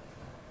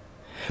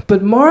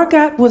 But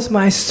Margot was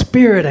my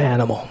spirit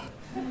animal.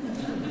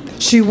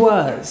 She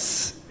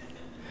was.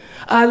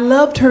 I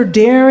loved her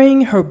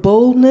daring, her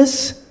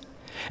boldness,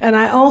 and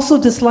I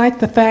also disliked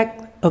the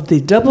fact of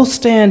the double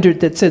standard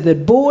that said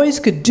that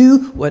boys could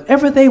do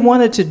whatever they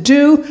wanted to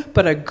do,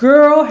 but a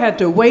girl had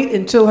to wait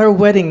until her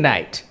wedding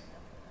night.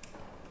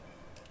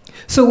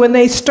 So when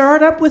they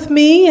start up with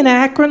me in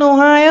Akron,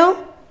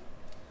 Ohio,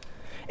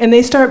 and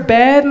they start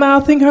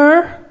bad-mouthing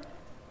her,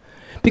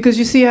 because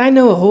you see, I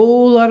know a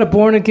whole lot of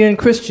born-again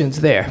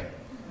Christians there.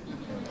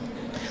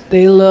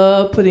 They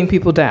love putting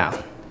people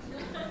down.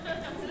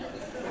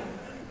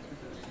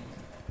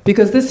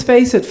 Because let's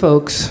face it,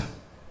 folks,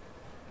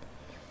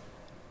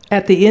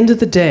 at the end of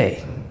the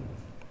day,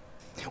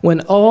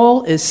 when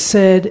all is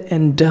said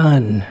and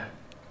done,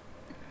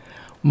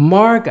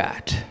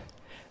 Margot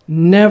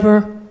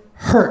never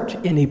hurt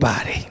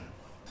anybody.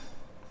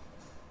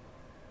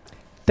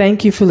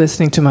 Thank you for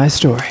listening to my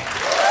story.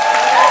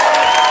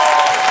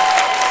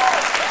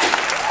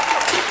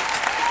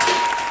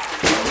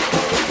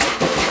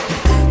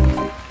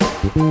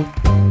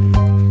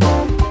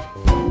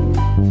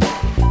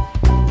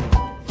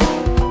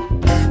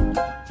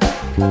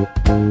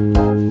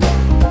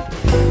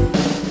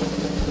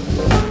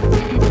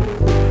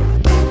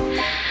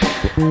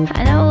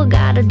 I know I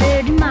got a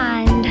dirty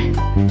mind.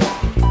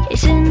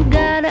 It's in the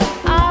gutter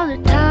all the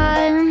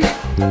time.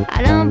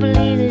 I don't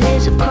believe that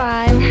it's a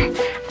crime.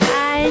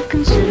 I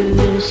consider it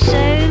a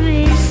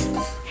service.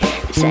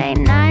 This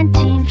ain't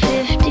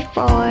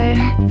 1954.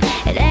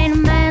 It ain't a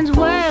man's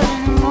world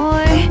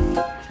anymore.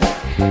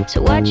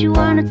 So what you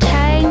wanna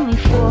take me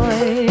for?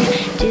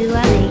 Do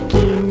I make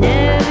you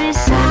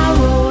nervous? I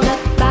rolled up,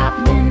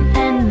 bobbing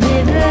and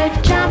river,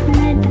 chopping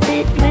at the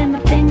bit with my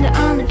finger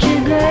on the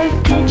trigger,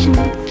 pitching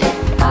the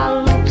fit,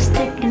 all up,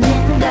 sticking in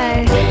the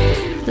dirt.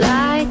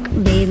 Like,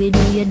 baby, do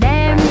you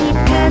dare me?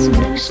 'Cause a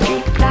blue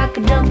streak like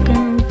a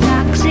Duncan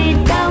Foxy.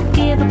 Don't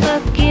give a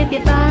fuck if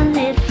you find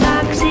it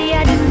foxy.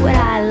 I do what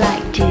I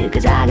like to,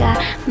 'cause I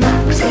got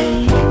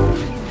moxie.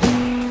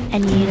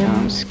 And you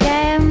don't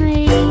scare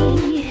me.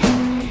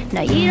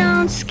 No, you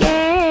don't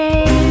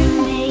scare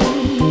me.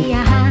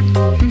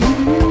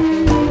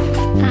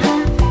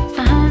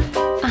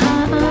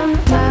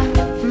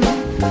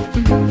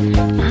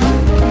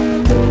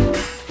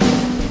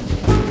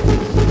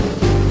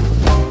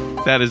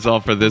 That that is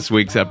all for this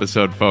week's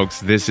episode,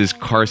 folks. This is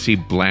Carsey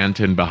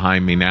Blanton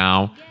behind me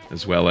now,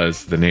 as well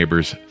as the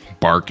neighbor's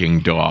barking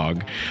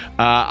dog.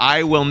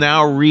 I will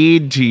now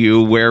read to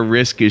you where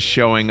Risk is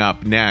showing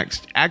up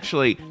next.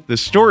 Actually, the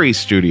Story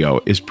Studio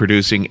is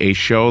producing a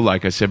show,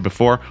 like I said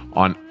before,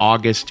 on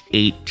August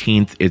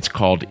 18th. It's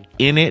called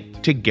In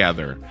It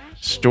Together,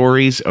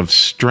 Stories of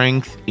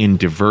Strength in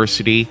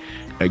Diversity.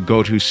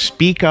 Go to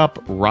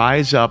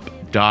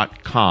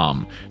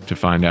speakupriseup.com to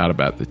find out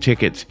about the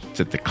tickets. It's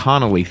at the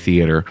Connolly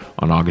Theater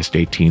on August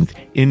 18th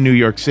in New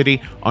York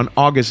City. On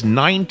August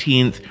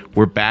 19th,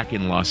 we're back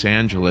in Los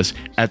Angeles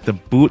at the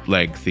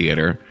Bootleg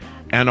Theater.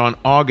 And on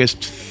August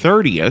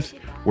 30th,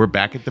 we're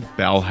back at the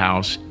Bell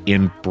House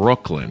in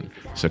Brooklyn.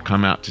 So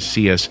come out to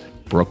see us,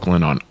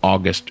 Brooklyn, on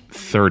August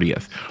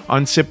 30th.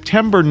 On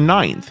September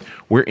 9th,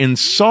 we're in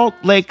Salt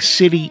Lake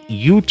City,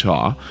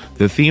 Utah.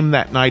 The theme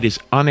that night is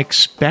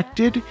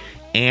Unexpected,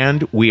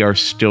 and we are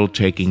still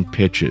taking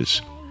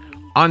pitches.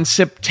 On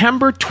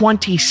September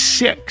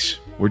 26th,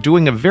 we're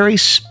doing a very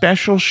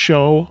special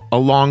show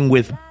along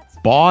with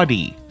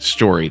Body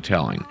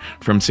Storytelling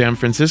from San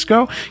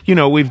Francisco. You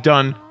know, we've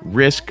done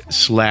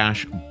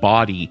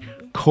Risk/Body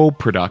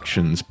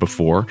co-productions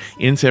before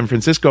in San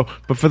Francisco,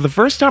 but for the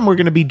first time, we're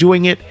going to be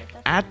doing it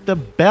at the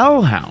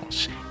Bell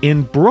House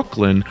in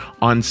Brooklyn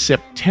on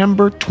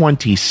September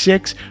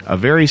 26th, a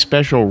very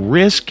special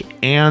Risk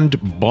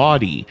and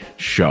Body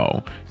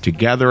show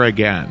together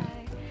again.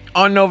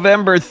 On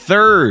November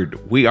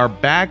 3rd, we are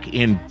back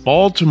in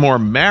Baltimore,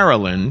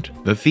 Maryland.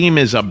 The theme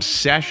is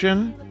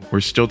Obsession.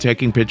 We're still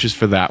taking pitches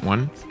for that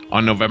one.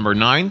 On November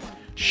 9th,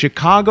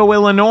 Chicago,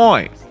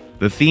 Illinois.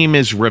 The theme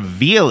is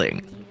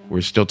Revealing.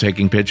 We're still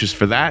taking pitches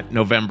for that.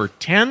 November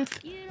 10th,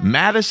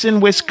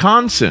 Madison,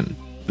 Wisconsin.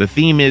 The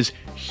theme is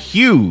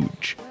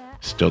Huge.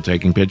 Still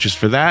taking pitches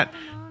for that.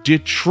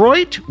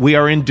 Detroit. We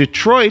are in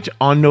Detroit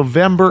on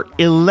November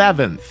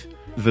 11th.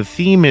 The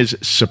theme is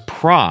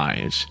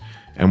Surprise,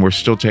 and we're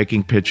still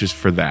taking pitches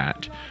for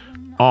that.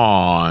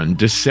 On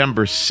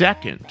December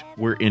 2nd,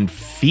 we're in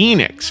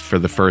Phoenix for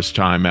the first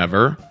time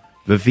ever.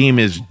 The theme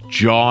is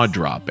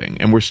Jaw-dropping,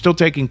 and we're still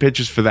taking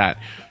pitches for that.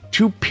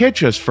 To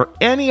pitch us for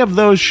any of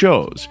those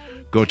shows,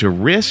 go to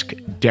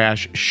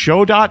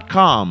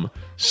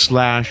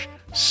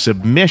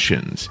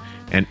risk-show.com/submissions,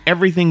 and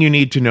everything you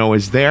need to know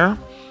is there.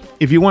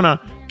 If you want to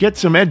get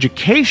some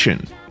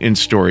education in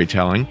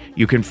storytelling,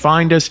 you can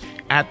find us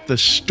at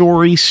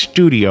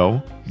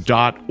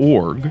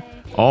thestorystudio.org.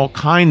 All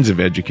kinds of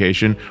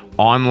education,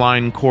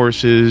 online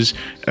courses,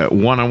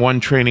 one-on-one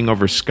training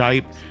over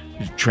Skype,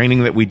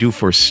 training that we do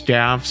for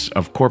staffs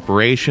of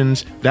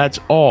corporations. That's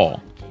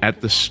all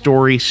at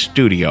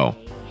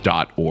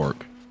thestorystudio.org.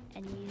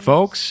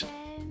 Folks,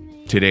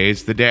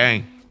 today's the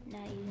day.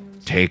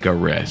 Take a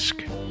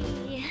risk.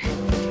 You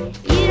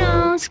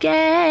don't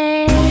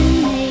scare me.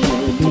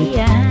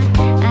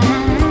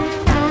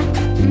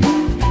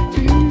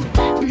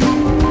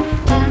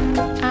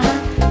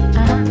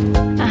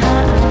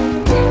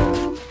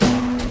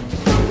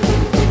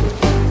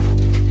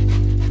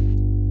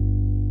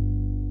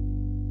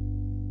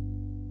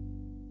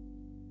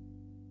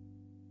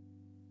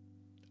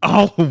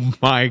 Oh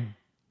my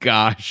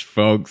gosh,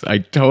 folks, I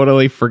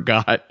totally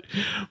forgot.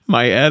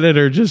 My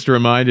editor just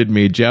reminded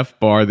me, Jeff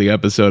Barr, the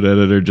episode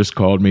editor, just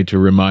called me to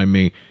remind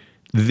me.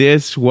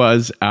 This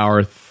was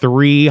our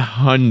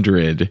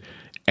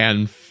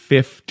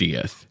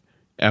 350th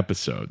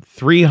episode.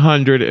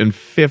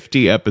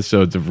 350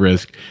 episodes of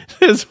Risk.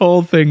 This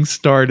whole thing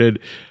started,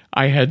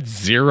 I had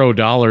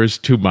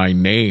 $0 to my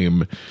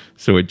name,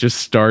 so it just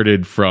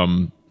started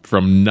from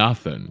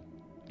nothing.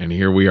 And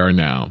here we are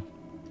now.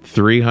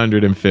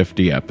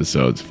 350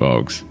 episodes,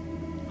 folks.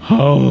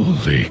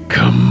 Holy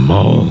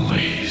camole.